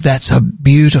 I think that's a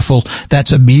beautiful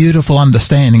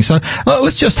understanding. So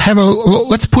let's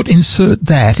insert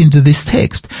that into this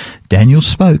text. Daniel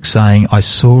spoke, saying, I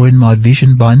saw in my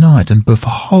vision by night, and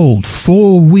behold,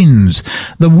 4 winds,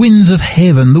 the winds of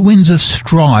heaven, the winds of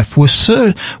strife, were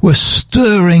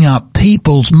stirring up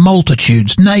peoples,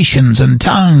 multitudes, nations, and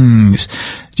tongues.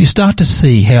 You start to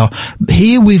see how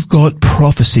here we've got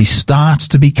prophecy starts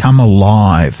to become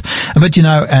alive. But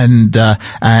and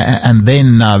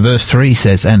then verse 3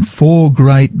 says, and 4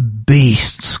 great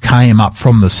beasts came up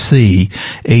from the sea,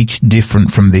 each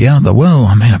different from the other. Well,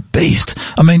 a beast.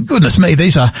 Goodness me,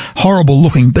 these are horrible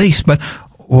looking beasts, but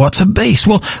what's a beast?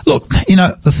 Well, look,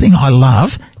 the thing I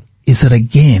love is that,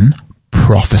 again,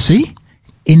 prophecy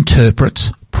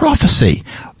interprets prophecy.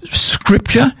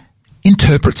 Scripture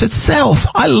interprets itself.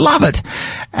 I love it.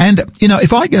 And,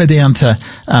 if I go down to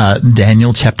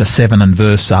Daniel chapter 7 and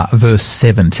verse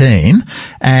 17,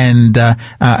 and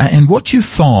what you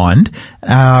find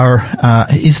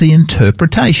is the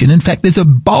interpretation. In fact, there's a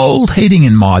bold heading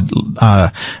in my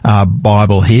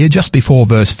Bible here, just before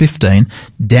verse 15,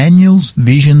 Daniel's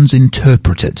visions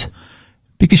interpreted.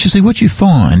 Because you see, what you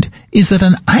find is that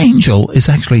an angel is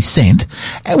actually sent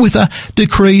with a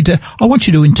decree I want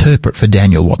you to interpret for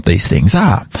Daniel what these things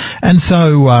are. And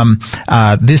so,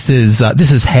 this is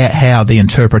how the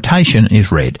interpretation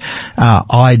is read.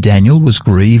 I, Daniel, was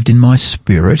grieved in my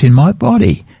spirit, in my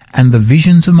body, and the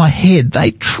visions of my head, they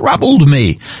troubled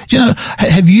me.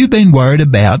 Have you been worried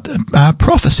about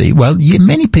prophecy? Well,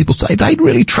 many people say they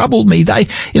really troubled me.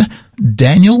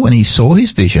 Daniel, when he saw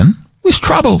his vision, was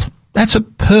troubled. That's a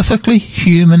perfectly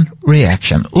human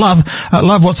reaction. Love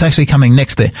what's actually coming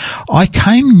next there. I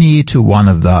came near to one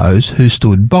of those who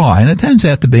stood by, and it turns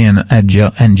out to be an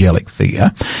angelic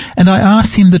figure, and I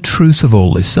asked him the truth of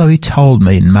all this. So he told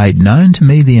me and made known to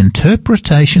me the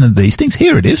interpretation of these things.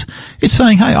 Here it is. It's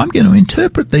saying, hey, I'm going to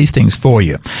interpret these things for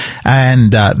you.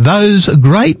 And those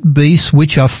great beasts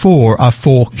which are four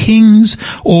kings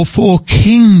or four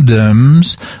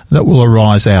kingdoms that will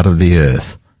arise out of the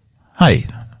earth. Hey,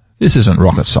 this isn't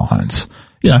rocket science.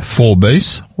 Four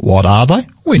beasts, what are they?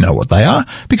 We know what they are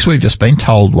because we've just been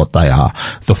told what they are.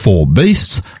 The four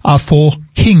beasts are four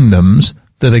kingdoms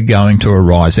that are going to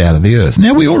arise out of the earth.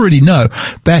 Now, we already know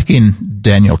back in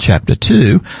Daniel chapter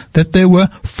 2 that there were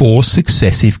four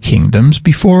successive kingdoms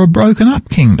before a broken up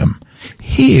kingdom.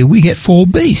 Here we get four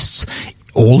beasts,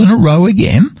 all in a row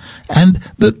again, and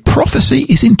the prophecy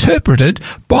is interpreted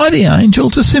by the angel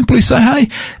to simply say, hey,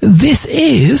 this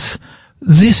is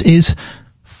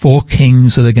four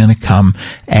kings that are going to come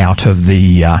out of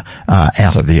the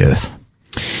earth.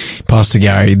 Pastor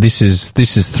Garry, this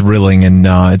is thrilling, and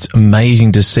it's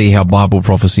amazing to see how Bible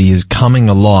prophecy is coming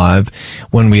alive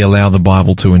when we allow the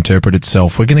Bible to interpret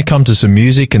itself. We're going to come to some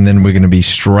music, and then we're going to be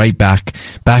straight back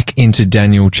into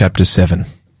Daniel chapter 7.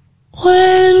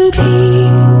 When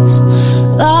peace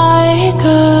like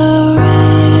a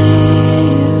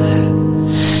river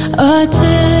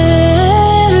attendeth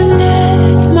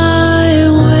my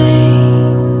way,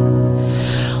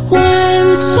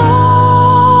 when sorrows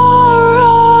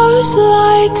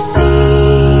like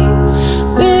sea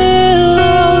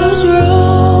billows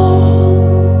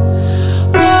roll,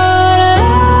 whatever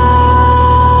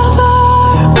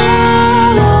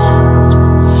my Lord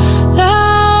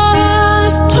thou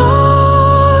hast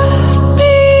taught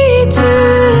me to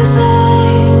say,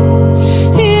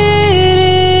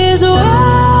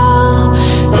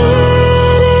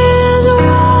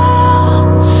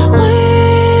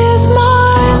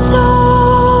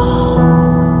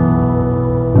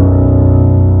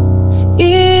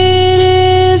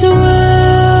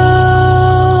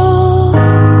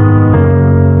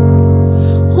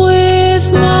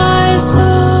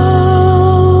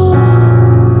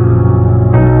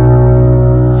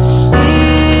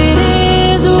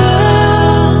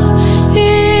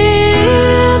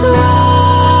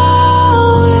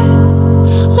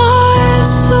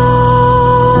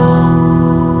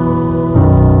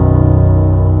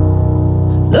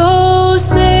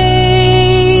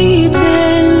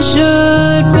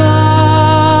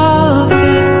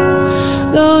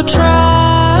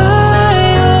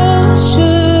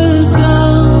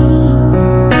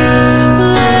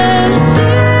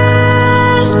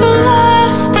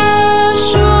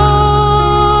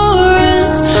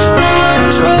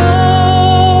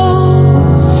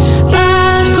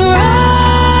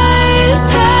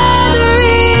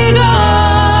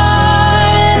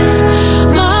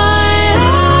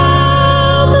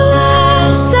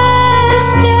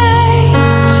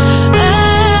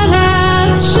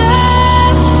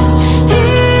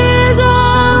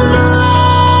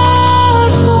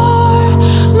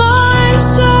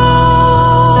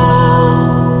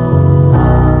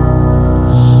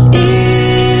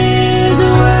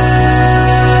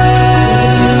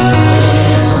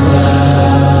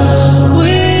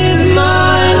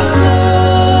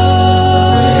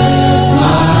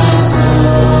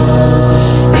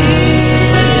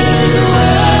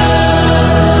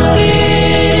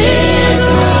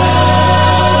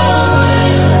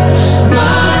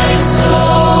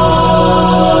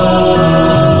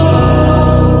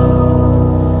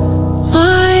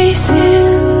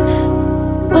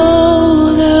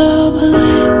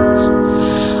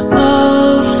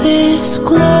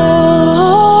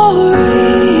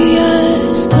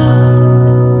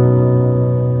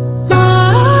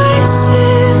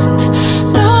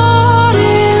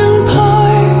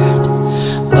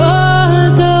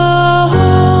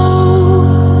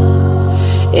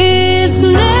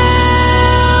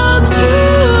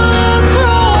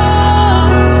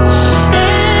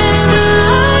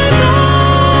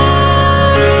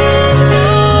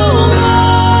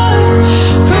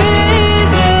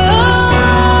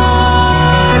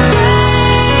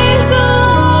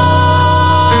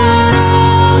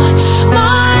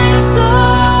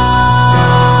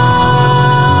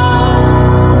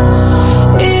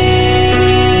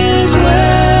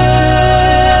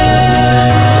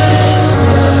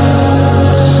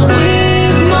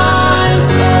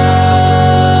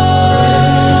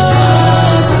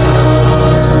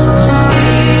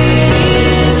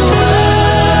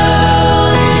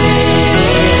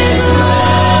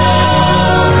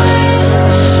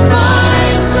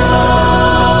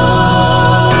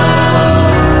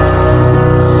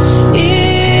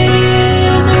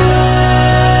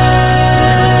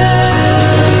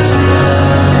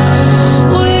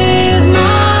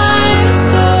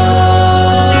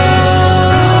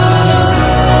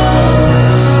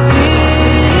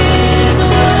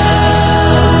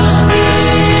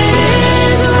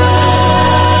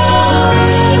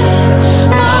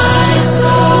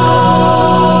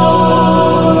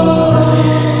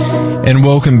 And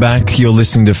welcome back. You're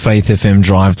listening to Faith FM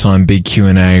Drive Time Big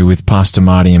Q&A with Pastor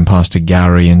Marty and Pastor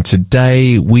Garry. And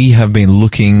today we have been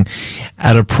looking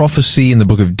at a prophecy in the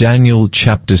book of Daniel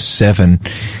chapter 7.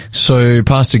 So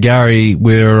Pastor Garry,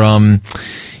 we've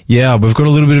got a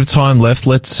little bit of time left.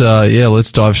 Let's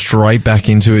dive straight back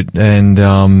into it,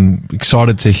 and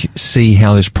excited to see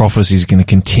how this prophecy is going to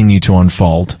continue to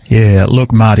unfold. Yeah,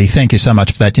 look, Marty, thank you so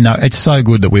much for that. You know, it's so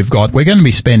good that we're going to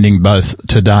be spending both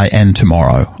today and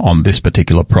tomorrow on this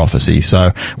particular prophecy.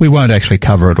 So we won't actually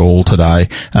cover it all today,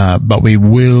 but we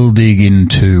will dig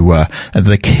into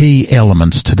the key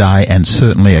elements today and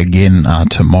certainly again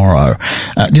tomorrow.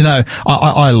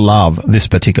 I love this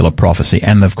particular prophecy,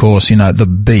 and of course, the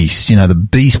beast. The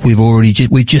beast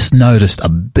we just noticed a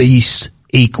beast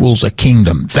equals a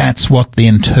kingdom. That's what the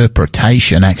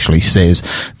interpretation actually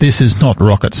says. This is not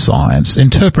rocket science.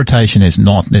 Interpretation is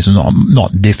not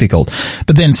difficult.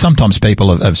 But then sometimes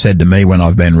people have said to me when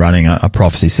I've been running a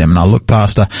prophecy seminar, look,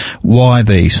 Pastor, why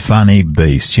these funny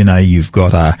beasts? You've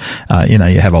got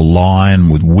you have a lion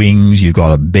with wings, you've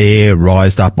got a bear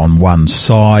rised up on one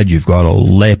side, you've got a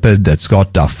leopard that's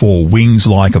got 4 wings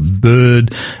like a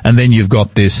bird, and then you've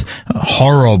got this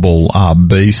horrible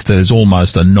beast that is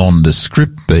almost a nondescript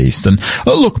beast. And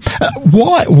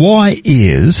why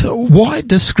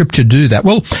does Scripture do that?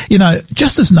 Well,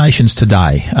 just as nations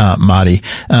today, Marty,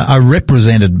 are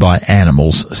represented by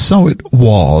animals, so it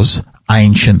was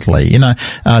anciently.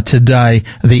 Today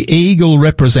the eagle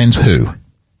represents who?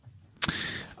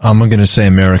 I'm going to say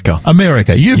America.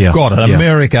 America. You've got it.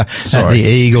 America. The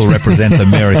eagle represents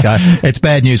America. It's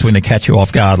bad news when they catch you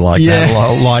off guard like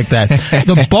that.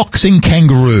 The boxing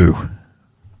kangaroo.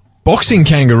 Boxing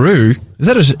kangaroo?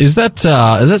 Is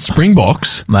that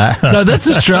Springboks? No, that's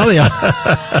Australia.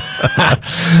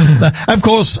 Of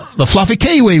course, the fluffy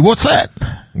kiwi. What's that?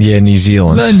 Yeah, New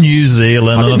Zealand. The New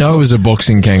Zealand. I didn't know it was a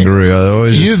boxing kangaroo. I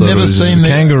always just thought it was a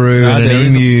kangaroo and an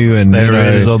emu.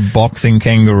 There is a boxing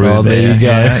kangaroo. Oh, there you go.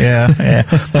 Yeah.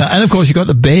 And of course, you've got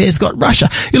the bear's got Russia.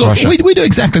 Russia. We do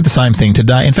exactly the same thing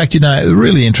today. In fact, the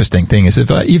really interesting thing is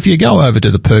if you go over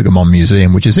to the Pergamon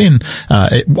Museum, which is in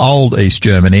old East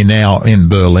Germany, now in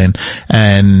Berlin,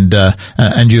 and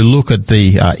you look at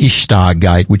the Ishtar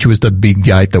Gate, which was the big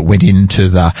gate that went into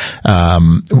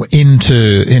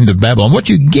into Babylon, what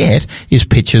you get is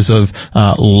pictures of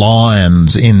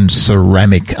lions in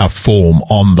ceramic form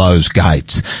on those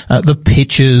gates. The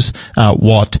pictures,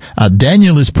 what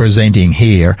Daniel is presenting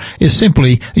here, is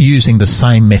simply using the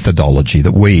same methodology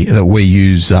that we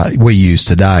use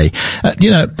today.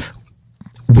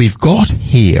 We've got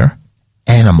here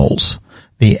animals.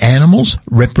 The animals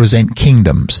represent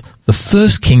kingdoms. The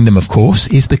first kingdom, of course,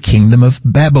 is the kingdom of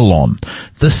Babylon.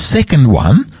 The second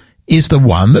one is the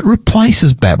one that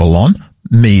replaces Babylon,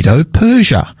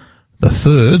 Medo-Persia. The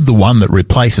third, the one that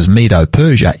replaces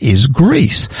Medo-Persia, is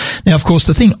Greece. Now, of course,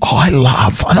 the thing I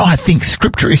love, and I think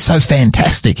Scripture is so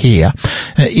fantastic here,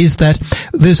 is that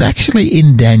there's actually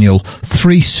in Daniel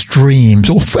 3 streams,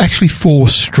 or actually 4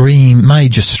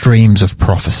 major streams of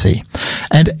prophecy.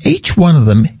 And each one of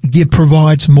them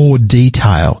provides more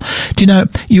detail. Do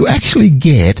you actually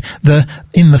get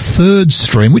in the third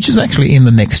stream, which is actually in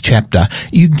the next chapter,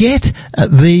 you get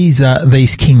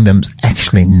these kingdoms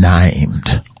actually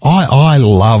named. I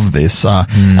love this.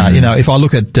 If I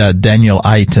look at Daniel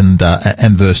 8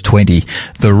 and verse 20,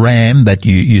 the ram that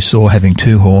you saw having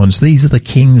 2 horns, these are the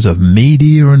kings of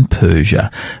Media and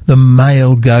Persia. The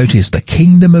male goat is the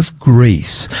kingdom of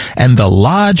Greece, and the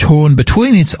large horn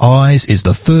between its eyes is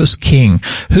the first king.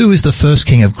 Who is the first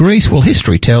king of Greece? Well,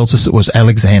 history tells us it was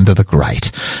Alexander the Great.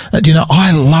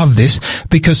 I love this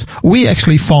because we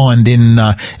actually find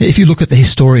if you look at the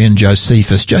historian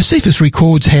Josephus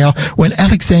records how when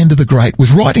Alexander the Great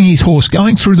was riding his horse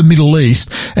going through the Middle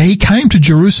East, he came to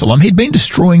Jerusalem. He'd been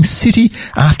destroying city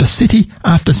after city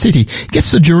after city.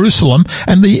 Gets to Jerusalem,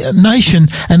 and the nation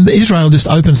and Israel just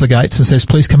opens the gates and says,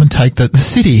 please come and take the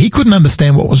city. He couldn't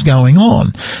understand what was going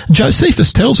on.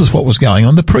 Josephus tells us what was going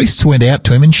on. The priests went out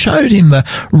to him and showed him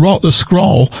the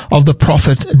scroll of the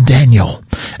prophet Daniel.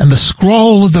 And the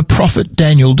scroll of the prophet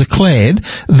Daniel declared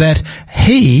that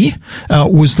he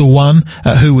was the one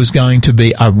who was going to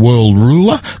be a world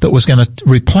ruler, that was going to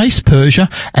replace Persia,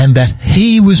 and that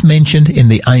he was mentioned in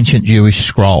the ancient Jewish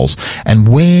scrolls. And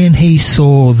when he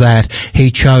saw that,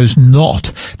 he chose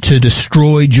not to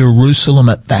destroy Jerusalem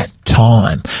at that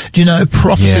time.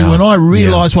 Prophecy, when I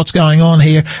realise what's going on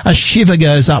here, a shiver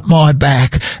goes up my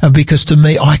back, because to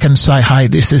me, I can say, hey,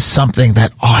 this is something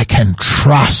that I can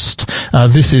trust.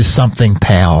 This is something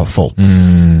powerful.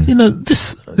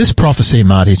 This prophecy,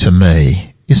 Marty, to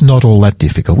me, is not all that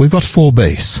difficult. We've got 4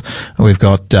 beasts. We've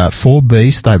got 4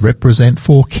 beasts. They represent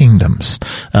 4 kingdoms.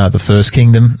 The first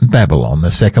kingdom, Babylon. The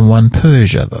second one,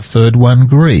 Persia. The third one,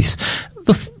 Greece.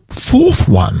 The fourth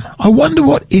one, I wonder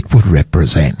what it would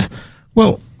represent.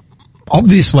 Well,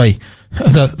 obviously,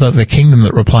 the kingdom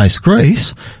that replaced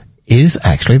Greece is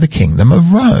actually the kingdom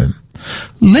of Rome.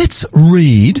 Let's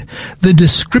read the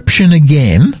description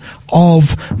again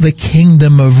of the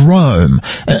kingdom of Rome.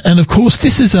 And of course,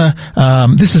 this is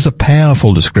a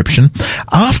powerful description.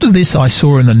 After this I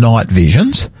saw in the night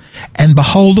visions, and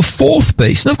behold, a 4th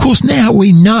beast. And of course, now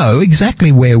we know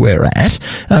exactly where we're at.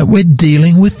 We're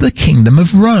dealing with the kingdom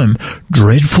of Rome.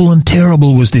 Dreadful and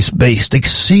terrible was this beast,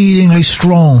 exceedingly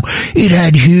strong. It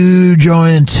had huge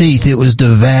iron teeth. It was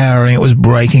devouring. It was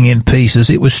breaking in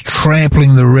pieces. It was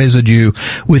trampling the residue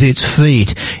with its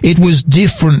feet. It was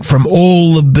different from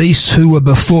all the beasts who were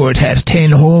before. It had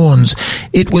 10 horns.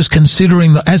 It was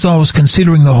as I was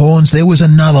considering the horns, there was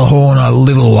another horn, a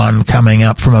little one, coming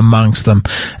up from amongst them.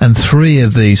 And 3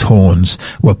 of these horns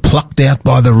were plucked out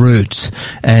by the roots,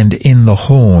 and in the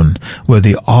horn were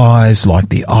the eyes like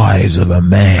the eyes of a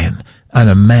man, and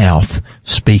a mouth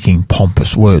speaking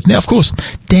pompous words. Now, of course,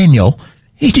 Daniel,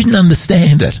 he didn't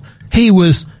understand it. He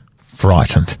was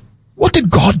frightened. What did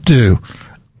God do?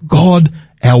 God,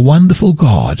 our wonderful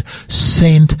God,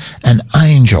 sent an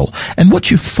angel. And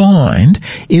what you find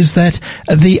is that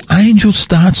the angel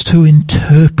starts to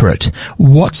interpret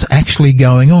what's actually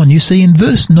going on. You see, in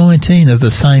verse 19 of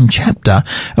the same chapter,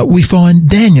 we find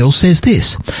Daniel says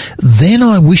this, "Then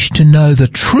I wish to know the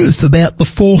truth about the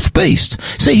 4th beast."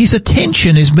 See, his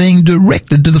attention is being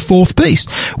directed to the 4th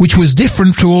beast, which was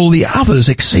different to all the others,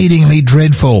 exceedingly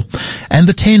dreadful. And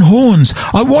the 10 horns.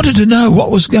 I wanted to know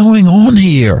what was going on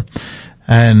here.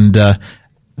 And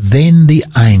then the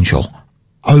angel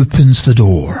opens the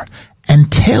door and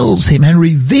tells him and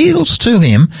reveals to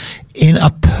him to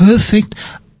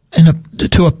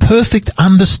a perfect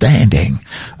understanding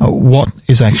what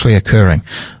is actually occurring.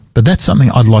 But that's something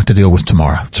I'd like to deal with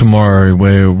tomorrow. Tomorrow,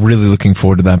 we're really looking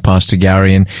forward to that, Pastor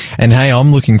Garry. And hey,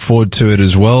 I'm looking forward to it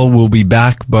as well. We'll be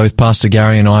back, both Pastor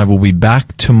Garry and I will be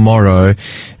back tomorrow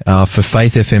for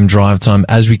Faith FM Drive Time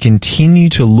as we continue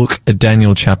to look at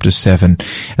Daniel chapter 7,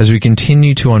 as we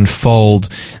continue to unfold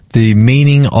the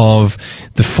meaning of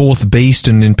the 4th beast,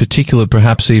 and in particular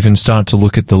perhaps even start to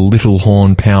look at the little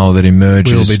horn power that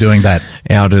emerges. We'll be doing that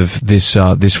out of this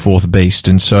 4th beast.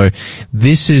 And so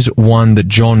this is one that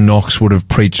John Knox would have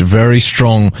preached very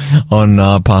strong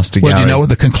on, Pastor Garry. Well, do you know what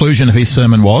the conclusion of his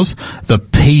sermon was? The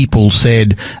people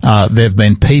said, there have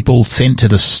been people sent to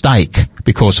the stake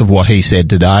because of what he said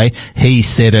today. He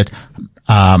said it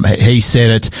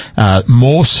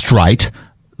more straight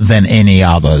than any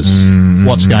others.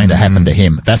 What's going to happen to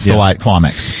him? That's the way it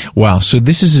climaxed. Wow. So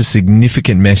this is a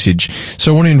significant message.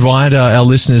 So I want to invite our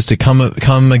listeners to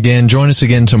come again, join us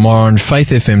again tomorrow on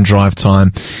Faith FM Drive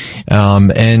Time.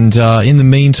 In the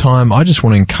meantime, I just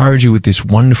want to encourage you with this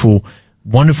wonderful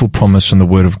promise from the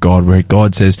Word of God, where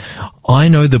God says, "I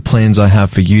know the plans I have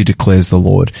for you, declares the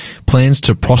Lord. Plans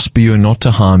to prosper you and not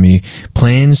to harm you.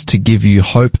 Plans to give you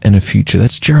hope and a future."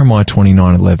 That's Jeremiah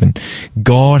 29:11.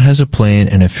 God has a plan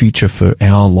and a future for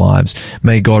our lives.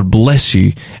 May God bless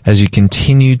you as you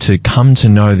continue to come to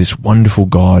know this wonderful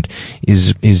God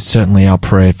is certainly our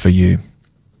prayer for you.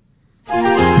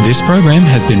 This program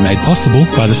has been made possible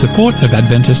by the support of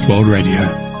Adventist World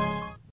Radio.